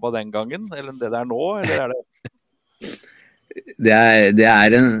netter de jobbet den gangen, eller det er nå, eller er det... Det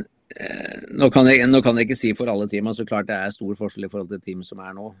er en... Nå kan jeg ikke si for alle teamene, så klart det er stor forskjell i forhold til team som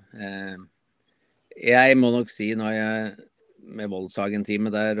er nå. Jeg må nok si, når jeg med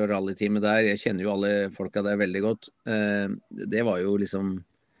Volkswagen-teamet der og rally-teamet der, jeg kjenner jo alle folka der veldig godt, det var jo liksom,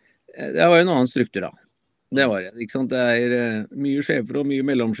 det var jo en annen struktur da. Det var det, ikke sant? Det er mye sjefer og mye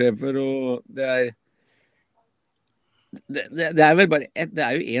mellomsjefer, og det er vel bare, det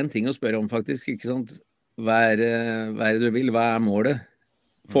er jo en ting å spørre om faktisk, ikke sant? Hva er det du vil, hva er målet?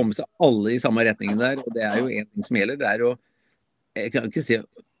 Få med seg alle i samme retningen der, og det er jo en ting som gjelder, det er å, jeg kan ikke si,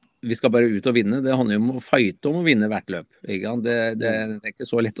 vi skal bare ut og vinne, det handler jo om å fighte om å vinne hvert løp, ikke sant? Det er ikke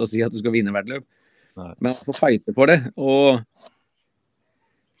så lett å si at du skal vinne hvert løp, men å få fighte for det, og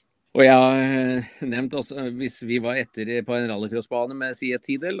jeg har nevnt også, hvis vi var etter på en rallycrossbane med si et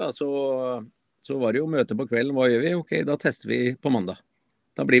tidel, da, så var det jo møte på kvelden, hva gjør vi? Ok, da tester vi på mandag.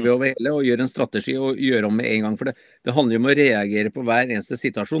 Da blir vi over hele og gjør en strategi og gjør om med en gang. For det handler jo om å reagere på hver eneste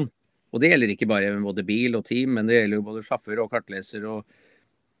situasjon. Og det gjelder ikke bare med både bil og team, men det gjelder jo både sjåfør og kartleser og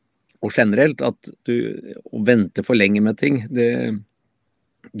generelt. At å vente for lenge med ting,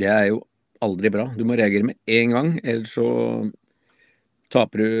 det er jo aldri bra. Du må reagere med en gang, ellers så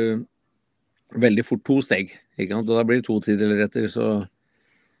taper du veldig fort 2 steg. Ikke sant? Og da blir det 2 tideler etter, så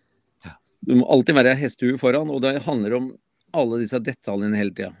du må alltid være hestehue foran, og det handler om alle disse detaljene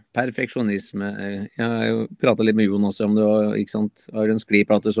hele tiden. Perfeksjonisme. Jeg har jo pratet litt med Jon også om det, ikke sant? Jeg har en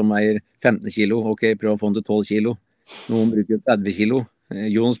skliplate som eier 15 kilo. Ok, prøv å få den til 12 kilo. Noen bruker 30 kilo.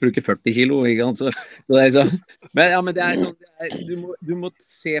 Jons bruker 40 kilo, ikke sant? Så det er sånn. Men det er sånn, du må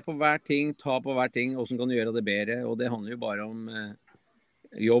se på hver ting, ta på hver ting, hvordan kan du gjøre det bedre, og det handler jo bare om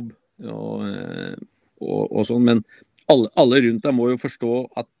jobb og sånn, men alle rundt deg må jo forstå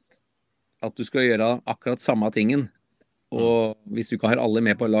at du skal gjøre akkurat samme tingen. Og hvis du ikke har alle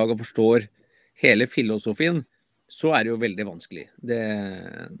med på lag og forstår hele filosofien, så er det jo veldig vanskelig.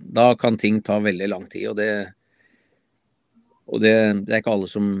 Da kan ting ta veldig lang tid, og det er ikke alle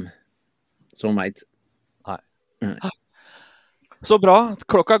som vet. Nei. Så bra.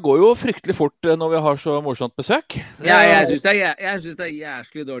 Klokka går jo fryktelig fort når vi har så morsomt besøk. Ja, jeg synes det er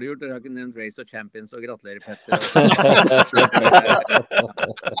jævlig dårlig gjort. Dere har ikke nevnt Race of Champions, og gratulerer, Petter.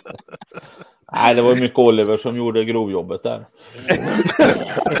 Nej, det var mycket Oliver som gjorde grovjobbet där.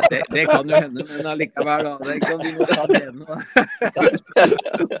 Det kan jo hende, men allikevel da. Det kan vi må ta det nå.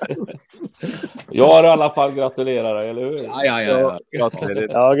 Jag har i alla fall gratulerar dig, eller hur? Ja.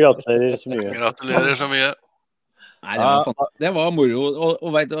 Gratulerer så mye. Gratulerer så mye. Nei, det var moro,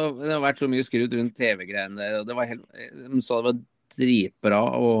 og vet du, det har vært så mye skrudd rundt TV-greiene der, og det var de sa det var dritbra,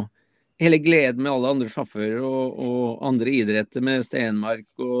 og hele gleden med alle andre sjåfører og andre idretter med Stenmark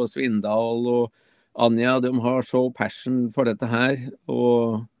og Svindal og Anja, de har så passion for dette her,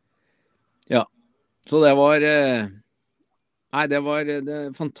 og ja, så det var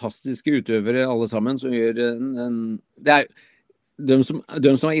det fantastiske utøvere alle sammen som gjør det er, de som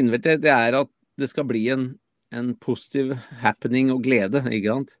har invitert, det er at det skal bli en positiv happening og glede,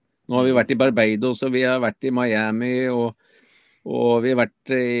 ikke sant? Nå har vi vært i Barbados, og vi har vært i Miami, og vi har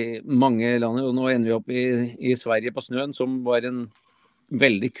vært i mange land, og nå ender vi opp i Sverige på snøen, som var en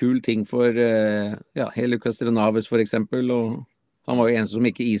veldig kul ting for hele Castrenaves for eksempel, og han var jo en som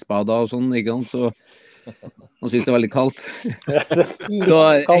ikke isbada og sånn, ikke sant? Så han synes det var litt kaldt. Så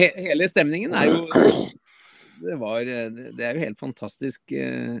hele stemningen er jo, det er jo helt fantastisk,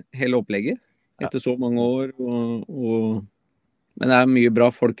 hele opplegget. Etter så mange år, men det er mye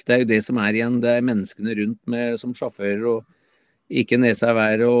bra folk, det er jo det som er igjen, det er menneskene rundt med som sjåfører, og ikke nesa i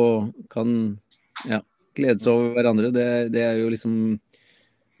været, og kan glede seg over hverandre, det er jo liksom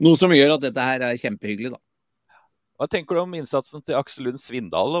noe som gjør at dette her er kjempehyggelig da. Hva tenker du om innsatsen til Aksel Lund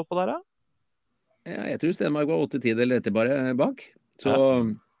Svindal oppå der da? Ja, jeg tror Stenmark var 8 tider etter bare bak, så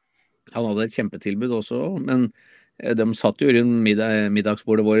han hadde et kjempetilbud også, men de satt jo rundt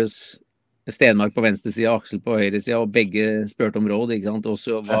middagsbordet våres, Stenmark på venstre siden, Aksel på høyre siden, og begge spørte om råd, ikke sant?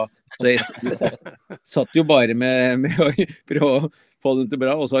 Så jeg satt jo bare med å prøve å få det til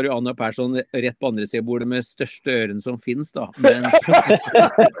bra, og så har jo Anja Persson rett på andre siden bordet med største øren som finnes da,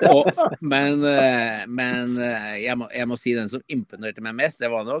 men jeg må si den som imponerte meg mest, det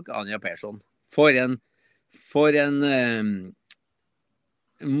var nok Anja Persson. For en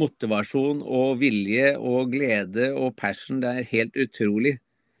motivasjon og vilje og glede og passion, det helt utrolig.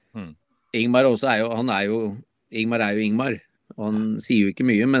 Ingmar også Ingmar er jo Ingmar. Han sier jo ikke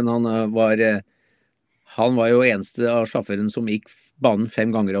mye, men han var jo eneste av sjåføren som gikk banen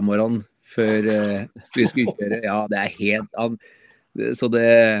 5 ganger om morgenen før vi skulle kjøre. Ja, det helt... Så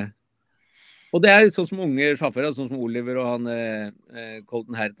det... Og det sånn som unge sjåfører, sånn som Oliver og han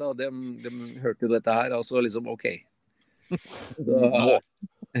Colton Herta, de hørte jo dette her, altså liksom, ok.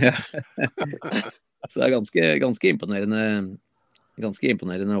 Ja. Så det ganske imponerende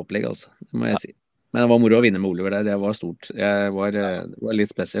opplegg, altså. Det må jeg si. Men det var moro å vinne med Oliver der, det var stort. Det var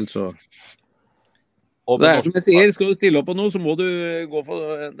litt spesielt, så... Så det som jeg sier, skal du stille opp på noe, så må du gå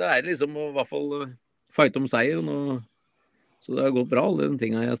for... Det liksom å i hvert fall fight om seier, så det har gått bra, alle de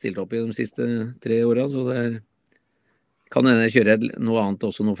tingene jeg har stilt opp i de siste 3 årene, så det kan hende jeg kjøre noe annet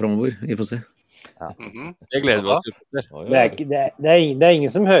også nå fremover, vi får se. Ja. Det gleder vi oss til. Det er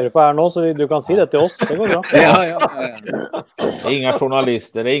ingen som hører på her nå, så du kan si det til oss, det går bra. Ja. Inga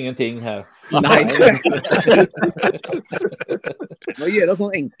journalister, det ingenting her. Nei. Må gjøre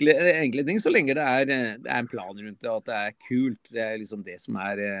sånne enkle ting, så lenge det en plan rundt det, at det kult, det liksom det som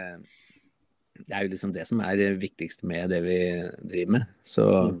det jo liksom det som det viktigste med det vi driver med. Så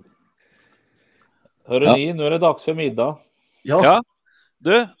Hører ni, nå det dags for middag. Ja.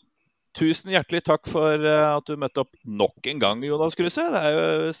 Du, tusen hjertelig takk for at du møtte opp nok en gang, Jonas Kruse. Det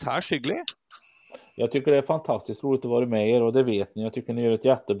jo særs hyggelig. Jag tycker det fantastiskt roligt att vara med er, och det vet ni. Jag tycker ni gör ett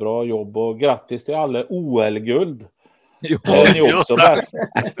jättebra jobb, och grattis till alla OL-guld. Jo, ni också bäst.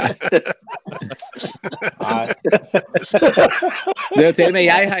 Nej. Det till och med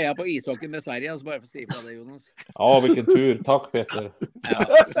jag hejar på ishockey med Sverige, så bara för att skriva det, Jonas. Ja, vilken tur. Tack, Peter. Ja,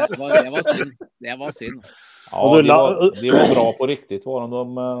 det var synd. Ja, de var bra på riktigt, var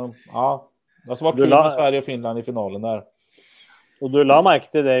de. Ja, det har varit kul med Sverige och Finland i finalen där. Og du la merke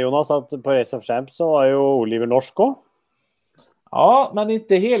til det, Jonas, at på Race of Champs så var jo Oliver norsk også? Ja, men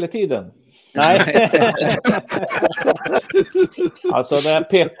inte hela tiden. Nej. Alltså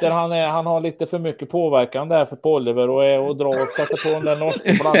Peter han har lite för mycket påverkan där för Oliver och drar och sätter på den där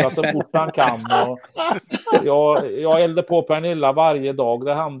norska flaggan så fort han kan, och jag eldar på Pernilla varje dag,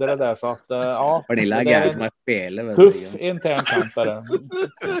 det händer det där, så att ja. Pernilla är som spelar tuff intern kamp.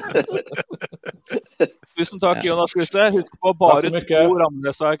 Tusen takk, Jonas Kruse. Husk på bare 2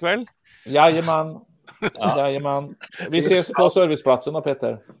 Ramnesa i kveld. Jajamän. Jajamän. Vi ses på serviceplatsen då,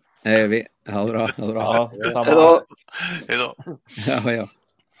 Peter. Vi. Ha det bra. Ja, Hej då. Ja.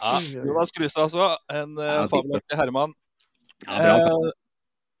 Ja, Jonas Kruse altså, en fabelaktig herremann. Ja, bra.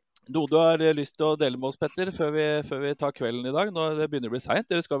 Noe du har lyst til å dele med oss, Petter, før vi tar kvelden i dag? Nå det begynner å bli sent.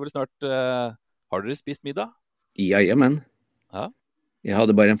 Dere skal vel snart... har dere spist middag? Jajamän. Ja. Jeg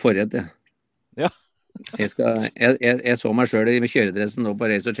hadde bare en forrett, jeg. Ja. Jeg så meg selv i kjøredressen nå på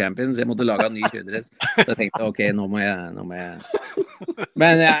Race of Champions. Jeg måtte lage en ny kjøredress. Så jeg tenkte, ok, nå må jeg...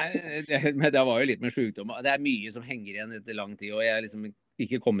 Men det var jo litt med sykdom. Det mye som henger igjen etter lang tid, og jeg har liksom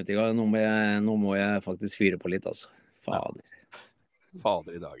ikke kommet i gang. Nå må jeg faktisk fyre på litt, altså.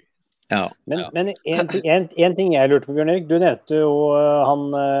 Fader i dag. Ja. Men en ting jeg lurte på, Bjørn Erik. Du nevnte jo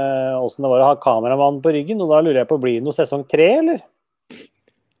hvordan det var å ha kameramann på ryggen, og da lurer jeg på, blir det noe sesong 3, eller?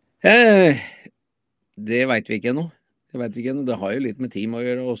 Det vet vi ikke ennå. Det har jo litt med team å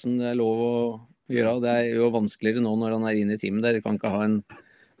gjøre, hvordan det lov å gjøre. Det jo vanskeligere nå når han inne i teamet der. Det kan ikke ha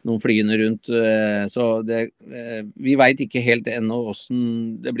noen flyene rundt. Så vi vet ikke helt ennå hvordan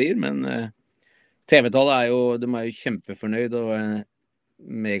det blir, men TV-tallet de jo kjempefornøyd og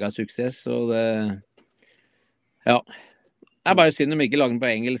megasuksess, og det ja. Det bare synd de ikke lager den på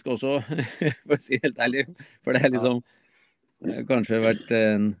engelsk også, for å si helt ærlig. For det liksom kanskje vært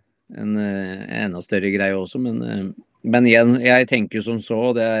en enda større greie også, men igjen, jeg tenker jo som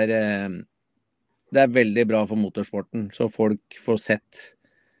så, det veldig bra for motorsporten, så folk får sett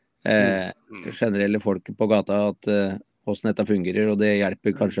generelle folk på gata at hvordan dette fungerer, og det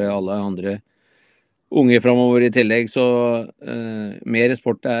hjelper kanskje alle andre unge fremover i tillegg, så mer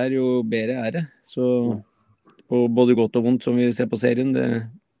sport det jo bedre det, så på både godt og vondt som vi ser på serien,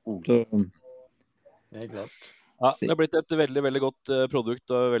 så Det klart. Ja, det har blitt et veldig, veldig godt produkt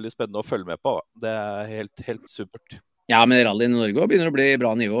og veldig spennende å følge med på. Det helt supert. Ja, men rallyen i Norge begynner å bli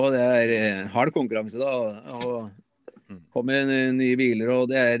bra nivå. Det hard konkurranse da, og kommer nye biler, og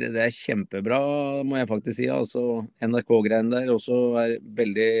det kjempebra, må jeg faktisk si. Altså, NRK-greien der også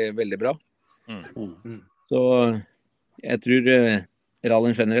veldig, veldig bra. Så jeg tror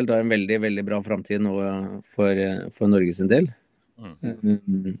rallyen generelt har en veldig, veldig bra fremtid nå for Norge sin del.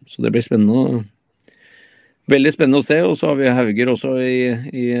 Så det blir spennende. Veldig spennende å se, og så har vi Hauger også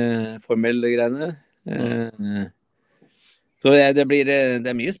i formelle greiene. Så det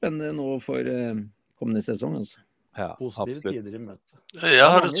er mye spennende nå for kommende sesong, altså. Ja, Positive absolutt. tider i møte. Jeg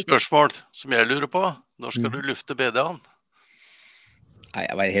har et spørsmål som jeg lurer på. Når skal du lufte BD-en? Nei,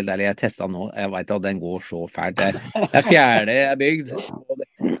 jeg var helt ærlig, jeg testet nå. Jeg vet at den går så fælt. Det er fjerde jeg er bygd. Og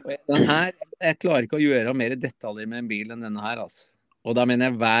den her, jeg klarer ikke å gjøre mer detaljer med en bil enn denne her, altså. Og da mener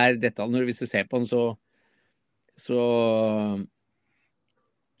jeg hver detalj. Hvis du ser på den, så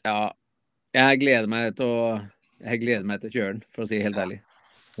ja, jeg gleder meg til å kjøre den, for å si helt ærlig.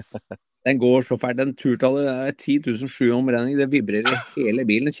 Den går så fælt. Den turtallet er 10.700 omregning. Det vibrer i hele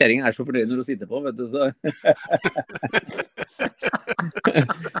bilen. Kjæringen er så fornøyd når du sitter på, vet du.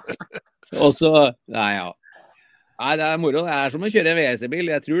 Og så, nei, det er moro. Det er som å kjøre en VS-bil.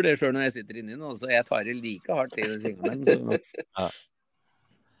 Jeg tror det selv når jeg sitter inni den. Så jeg tar det like hardt i det svingene.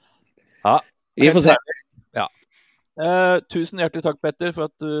 Ja. Vi får se. Ja. Tusen hjertelig takk, Petter, for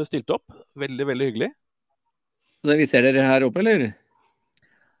at du stilte opp. Veldig, veldig hyggelig. Så vi ser dere her oppe, eller?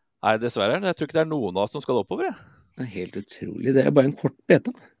 Nei, dessverre. Jeg tror ikke det er noen av oss som skal oppover, jeg. Det er helt utrolig. Det er bare en kort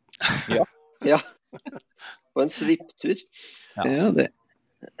beta. Ja. Og en svipptur. Ja, det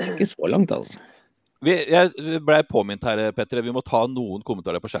er ikke så langt, altså. Jeg ble påminnet her, Petter. Vi må ta noen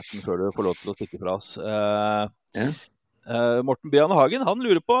kommentarer på chatten før du får lov til å stikke fra oss. Morten Bian Hagen, han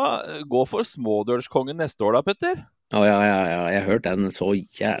lurer på, gå for smådølskongen neste år da, Petter? Ja, jeg har hørt den så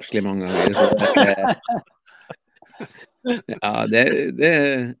jævlig mange ganger. Så ja,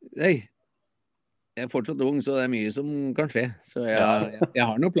 nei. Jeg er fortsatt ung, så det er mye som kan skje. Så jeg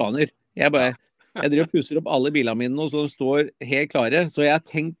har noen planer. Jeg driver og pusser opp alle bilene mine nå, så de står helt klare. Så jeg har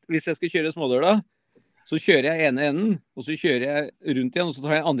tenkt, hvis jeg skal kjøre smådøla, så kjører jeg ene enden, og så kjører jeg rundt igjen, og så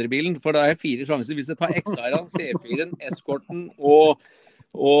tar jeg andre bilen, for da har jeg 4 sjanser. Hvis jeg tar XR-en, C4-en, Escorten og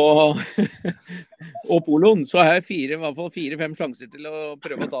Poloen, så har jeg i hvert fall 4-5 sjanser til å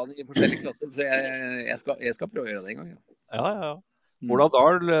prøve å ta den i forskjellige klasser, så jeg skal prøve å gjøre det en gang. Ja. Ola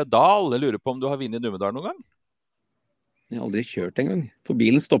Dahl lurer på om du har vunnet Numedal noen gang? Jeg har aldri kjørt en gang, for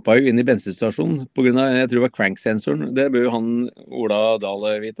bilen stoppet jo inn i bensinstasjonen på grunn av, jeg tror det var crank-sensoren. Det bør jo han Ola Dahl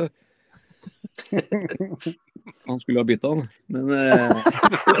vite. Han skulle ha byttet han, men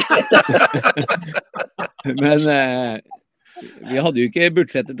vi hadde jo ikke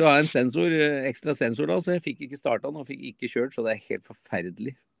budsjettet til å ha en ekstra sensor da, så jeg fikk ikke startet den og fikk ikke kjørt, så det er helt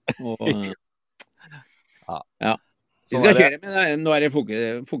forferdelig. Ja. Vi skal kjøre, men nå er det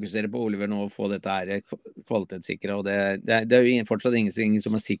fokusere på Oliver nå og få dette her kvalitetssikret, og det er jo fortsatt ingenting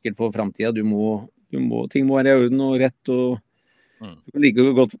som er sikkert for fremtiden. Ting må være i orden og rett, og du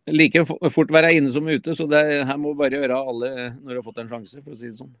kan like fort være inne som ute, så her må bare gjøre alle når du har fått en sjanse, for å si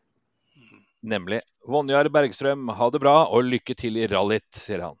det sånn. Nemlig. Vonjar Bergstrøm, ha det bra, og lykke til i rallyt,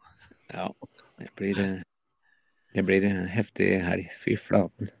 sier han. Ja, det blir heftig helg. Fy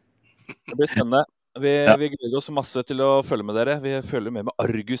flaten. Det blir spennende. Vi gleder oss masse til å følge med dere. Vi følger med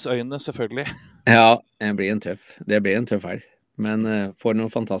Argusøyne, selvfølgelig. Ja, det blir en tøff helg. Men for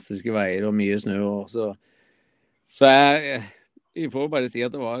noen fantastiske veier og mye snø, så vi får bare si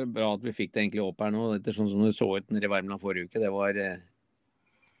at det var bra at vi fikk det egentlig opp her nå, etter sånn som det så ut nede i Värmland forrige uke.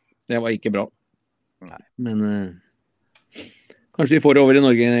 Det var ikke bra. Nei. Men kanskje vi får det over i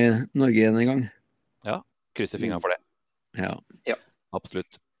Norge igjen en gang. Ja, krysser fingrene for det. Ja.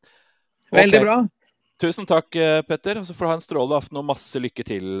 Absolutt. Veldig bra. Tusen takk, Petter. Så får du ha en strålende aften og masse lykke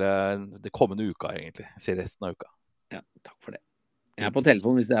til det kommende uka, egentlig. Si resten av uka. Ja, takk for det. Jeg er på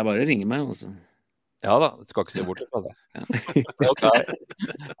telefon hvis det er bare å ringe meg, også. Ja da, du skal ikke se bort fra det.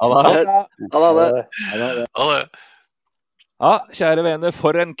 Ha det. Ja, kjære venner,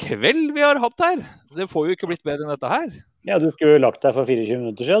 for en kveld vi har hatt her. Det får jo ikke blitt bedre enn dette her. Ja, du skulle jo lagt deg for 24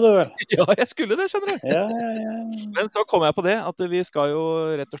 minutter siden, du vel? Ja, jeg skulle det, skjønner du. Ja. Men så kom jeg på det, at vi skal jo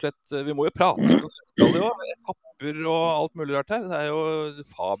rett og slett, vi må jo prate litt om Svenskal, kapper og alt mulig rart her. Det er jo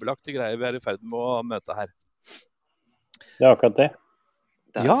fabelaktige greier vi er i ferd med å møte her. Det er akkurat det.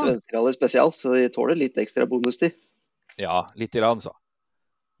 Det er en Svenskal spesial, så vi tåler litt ekstra bonustid. Ja, litt grann, så.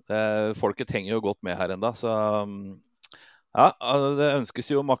 Folket henger jo godt med her enda, så... Ja, det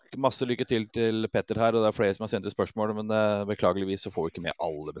ønskes jo masse lykke til Petter her, og det er flere som har sendt spørsmål, men beklageligvis så får vi ikke med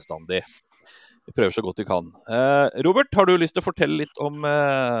alle bestandig. Vi prøver så godt vi kan. Robert, har du lyst til å fortelle litt om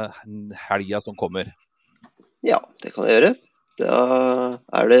helga som kommer? Ja, det kan jeg gjøre. Da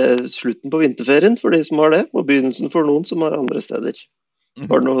er det slutten på vinterferien for de som har det, og begynnelsen for noen som har andre steder.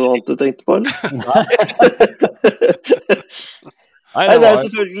 Var det noe annet du tenkte på, eller? Nei, det er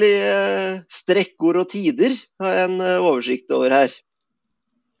selvfølgelig strekkord og tider, har jeg en oversikt over her.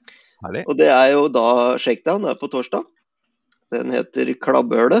 Herlig. Og det er jo da shakedown på torsdag. Den heter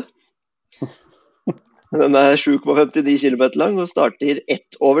Klabbhølet. Den er 7,59 km lang og starter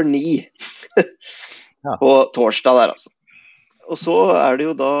 8:09 på torsdag der, altså. Og så det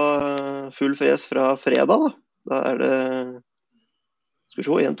jo da full fres fra fredag, da. Da det, skal vi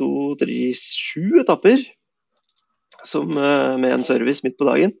se, 1, 2, 3, 7 etapper som, med en service midt på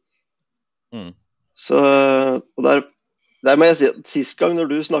dagen. Så, og der må jeg si at sist gang når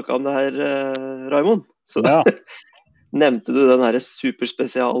du snakket om det her, Raimond, så nevnte du den her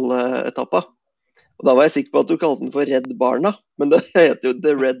superspesial-etappa. Og da var jeg sikker på at du kalte den for Red Barna, men det heter jo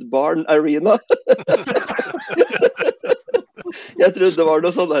The Red Barn Arena. Jeg trodde det var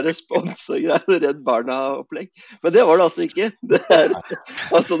noe sånn der sponsor-greier, Red Barna-opplegg. Men det var det altså ikke. Det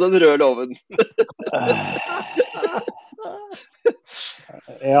altså den røde loven.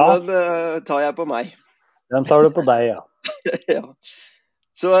 Ja. Så den tar jeg på meg. Den tar du på deg, ja. Ja.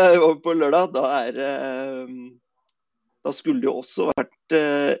 Så over på lørdag, da skulle det jo også vært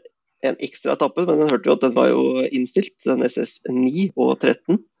en ekstra etappe, men jeg hørte jo at den var jo innstilt, den SS9 og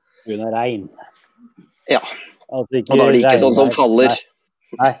 13. Grunn av regn. Ja. Altså og da det ikke sånn som faller.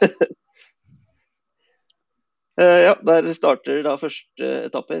 Nei. Ja, der starter da første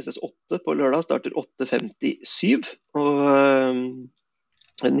etappe, SS8 på lørdag, starter 8:57, og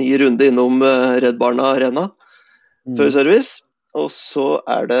en ny runde innom Red Barna Arena før service, og så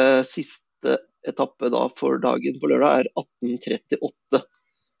det siste etappe da for dagen på lørdag 18:38.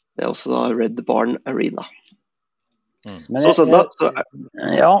 Det også da Red Barn Arena. Så søndag så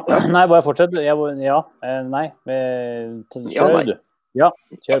Ja, nei, bare fortsett. Nei. Kjør du. Ja,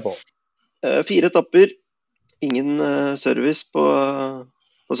 kjør på. 4 etapper, ingen service på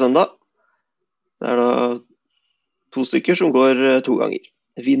søndag. Det da 2 stykker som går 2 ganger.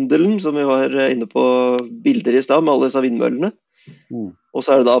 Vindelen, som vi var inne på bilder i sted med alle disse vindmøllene. Og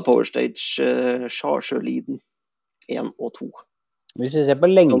så det da Power Stage Charsjøliden 1 og 2. Hvis vi ser på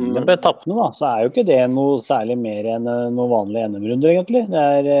lengden på etappene da, så jo ikke det noe særlig mer enn noen vanlige NM-runder egentlig.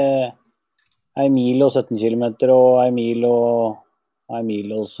 Det 1 mil og 17 kilometer og 1 mil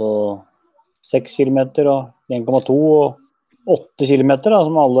og så 6 kilometer og 1,2 og 8 kilometer da,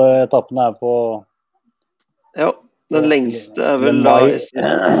 som alle etappene på. Ja, den lengste vel da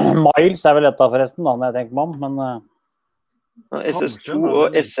Miles vel dette forresten da, når jeg tenker meg om, men SS2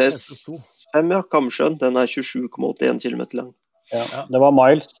 og SS5, ja, Kamsjøen, den 27,81 kilometer lang. Ja, det var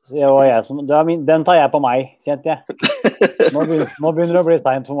Miles. Den tar jeg på meg, kjente jeg. Nå begynner det å bli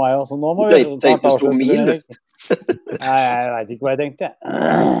sent for meg også. Nå må vi tenkte 2 mil. Nei, jeg vet ikke hva jeg tenkte.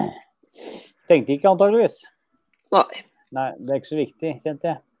 Tenkte ikke antageligvis. Nei, det ikke så viktig, kjente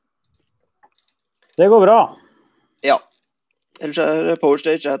jeg. Så det går bra. Ja. Ellers Power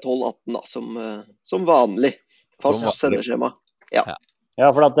Stage 12:18 da, som vanlig. Fast sendeskjema. Ja. Ja,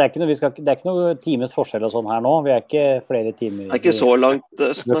 for det ikke noe, det ikke noe times forskjell og sånn her nå. Vi ikke flere timer. Det ikke så langt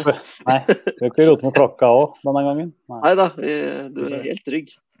øst, nei. Nei, vi ikke rote med klokka også denne gangen. Neida, du helt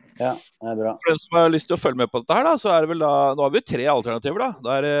trygg. Ja, det bra. For dem som har lyst til å følge med på dette her da, så det vel da, nå har vi 3 alternativer da.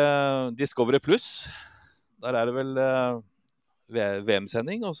 Da det Discovery Plus, der det vel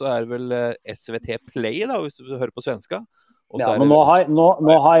VM-sending, og så det vel SVT Play da, hvis du hører på svenska. Ja, men nå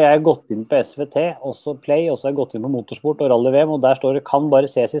har jeg gått inn på SVT, også Play, og så har jeg gått inn på Motorsport og Rally-VM, og der står det, kan bare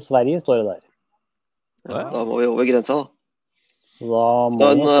ses i Sverige, står det der. Ja, da må vi over grensa da. Da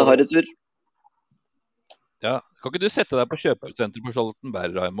en harretur. Ja, kan ikke du sette deg på kjøpesenter på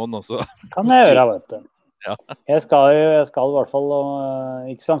Charlottenberg, Raimond, også? Kan jeg gjøre, vet du. Ja. Jeg skal i hvert fall,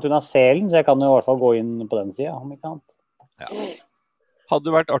 ikke så langt unna Selen, så jeg kan jo i hvert fall gå inn på den siden, om ikke annet. Ja. Hadde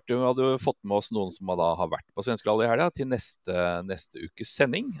det vært artig om vi hadde fått med oss noen som da har vært på Svensk Rally i helga til neste ukes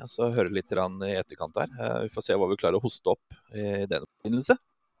sending, altså høre litt i etterkant der. Vi får se hva vi klarer å hoste opp i denne forbindelse.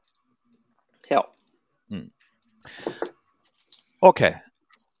 Ja. Ok.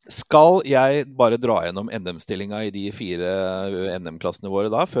 Skal jeg bare dra gjennom NM-stillinga i de 4 NM-klassene våre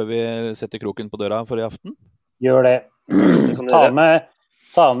da, før vi setter kroken på døra for i aften? Gjør det. Ta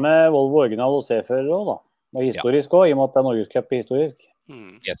med Volvo original og C-fører også da. Og historisk også, i og med at det Norges Cup historisk.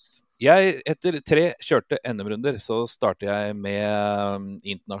 Yes. Jeg, etter 3 kjørte NM-runder, så starter jeg med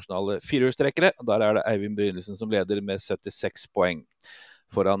internasjonale 4-hjulstrekkere. Der det Eivind Brynildsen som leder med 76 poeng.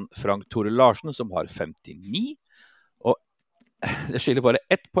 Foran Frank Tore Larsen, som har 59. Og det skiller bare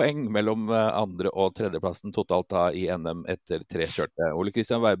 1 poeng mellom andre- og tredjeplassen totalt da i NM etter 3 kjørte. Ole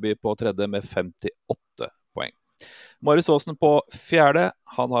Kristian Weiby på tredje med 58 poeng. Marius Aasen på 4.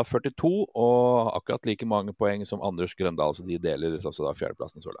 Han har 42, og akkurat like mange poeng som Anders Grøndal, så de deler også da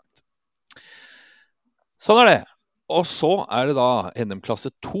 4.-plassen så langt. Sånn det. Og så det da NM-klasse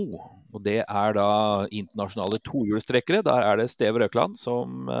 2, og det da internasjonale 2-hjulstrekkere. Der det Steve Røkland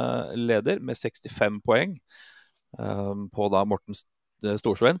som leder med 65 poeng, på da Morten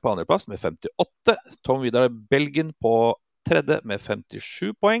Storsveien på andreplass med 58, Tom Vidar Belgen på tredje med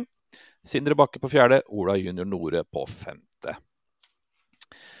 57 poeng, Sindre Bakke på 4., Ola Junior Nore på 5.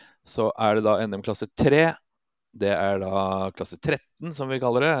 Så det da NM klasse 3. Det da klasse 13, som vi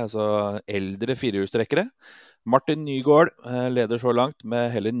kaller det, altså eldre firehjulstrekkere. Martin Nygaard leder så langt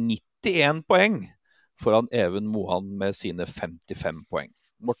med hele 91 poeng, foran Even Mohan med sine 55 poeng.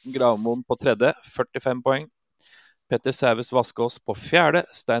 Morten Gravmoen på 3., 45 poeng. Petter Sæves Vaskås på 4.,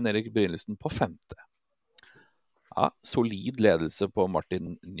 Stein Erik Brynildsen på 5. Ja, solid ledelse på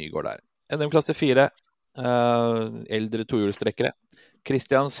Martin Nygaard der. NM klasse 4, eldre tohjulstrekkere.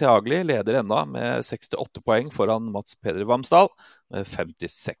 Christian Sjagli leder enda med 68 poeng foran Mats Peder Vamsdal med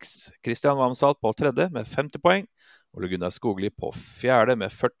 56. Christian Vamsdal på 3. med 50 poeng, Ole Gunnar Skogli på 4.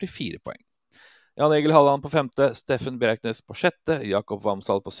 med 44 poeng. Jan Egil Halland på 5., Steffen Bjerknes på 6., Jakob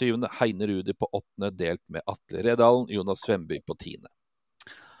Vamsdal på 7., Heine Rudi på 8., delt med Atle Redalen, Jonas Svemby på 10.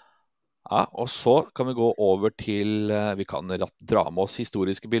 Ja, og så kan vi gå over til, vi kan dra med oss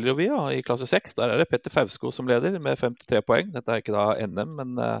historiske bilder i klasse 6. Der det Petter Fausko som leder med 53 poeng. Dette ikke da NM, men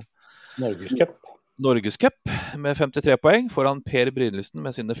Norgescup med 53 poeng, foran Per Brynildsen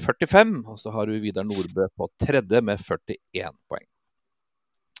med sine 45, og så har du Vidar Nordbø på 3. med 41 poeng.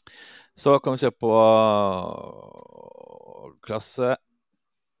 Så kan vi se på klasse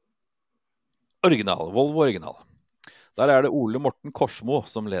original, Volvo original. Der det Ole Morten Korsmo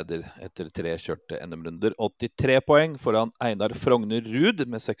som leder etter 3 kjørte NM-runder. 83 poeng foran Einar Frogner Ruud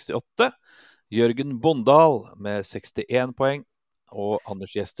med 68, Jørgen Bondal med 61 poeng, og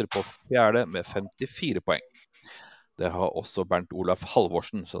Anders Gjester på 4. med 54 poeng. Det har også Bernt Olaf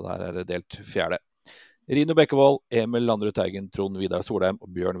Halvorsen, så der det delt 4. Rino Bekkevold, Emil Landrud Teigen, Trond Vidar Solheim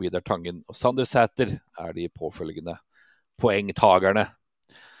og Bjørn Vidar Tangen og Sander Sæter de påfølgende poengtagerne.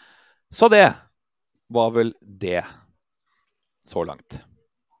 Så det var vel det så langt.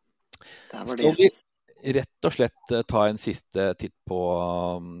 Skal vi rett og slett ta en siste titt på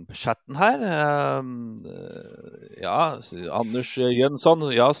chatten her. Ja, Anders Jønsson,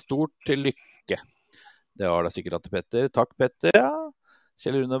 ja, stort til lykke. Det var da sikkert til Petter. Takk, Petter. Ja.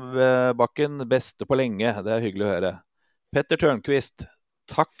 Kjell Rune Bakken, beste på lenge. Det hyggelig å høre. Petter Tørnqvist,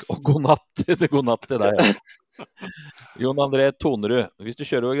 takk og god natt. God natt til deg. Jon André Tonerud, hvis du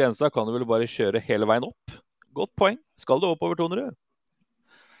kjører over grensa, kan du vel bare kjøre hele veien opp? Godt poeng. Skal du oppover, Tonerud?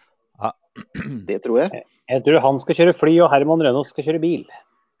 Ja. Det tror jeg. Jeg tror han skal kjøre fly, og Herman Rønås skal kjøre bil.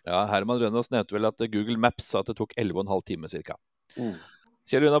 Ja, Herman Rønås nevnte vel at Google Maps sa at det tok 11,5 timer cirka.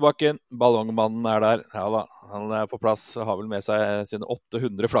 Kjell Rune Bakken, ballongmannen der. Ja da, han på plass, har vel med seg sine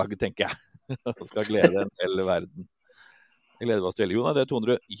 800 flagg, tenker jeg. Han skal glede en hel verden. Jeg gleder oss til. Jon André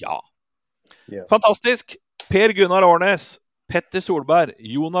Tonerud, ja. Fantastisk! Per Gunnar Årnes, Petter Solberg,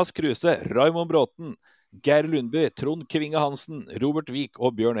 Jonas Kruse, Raimond Bråten, Geir Lundby, Trond Kvinge Hansen, Robert Vik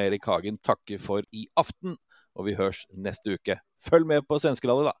og Bjørn Erik Hagen takker for i aften, og vi hørs neste uke. Følg med på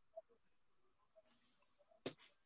Svenskerallet da!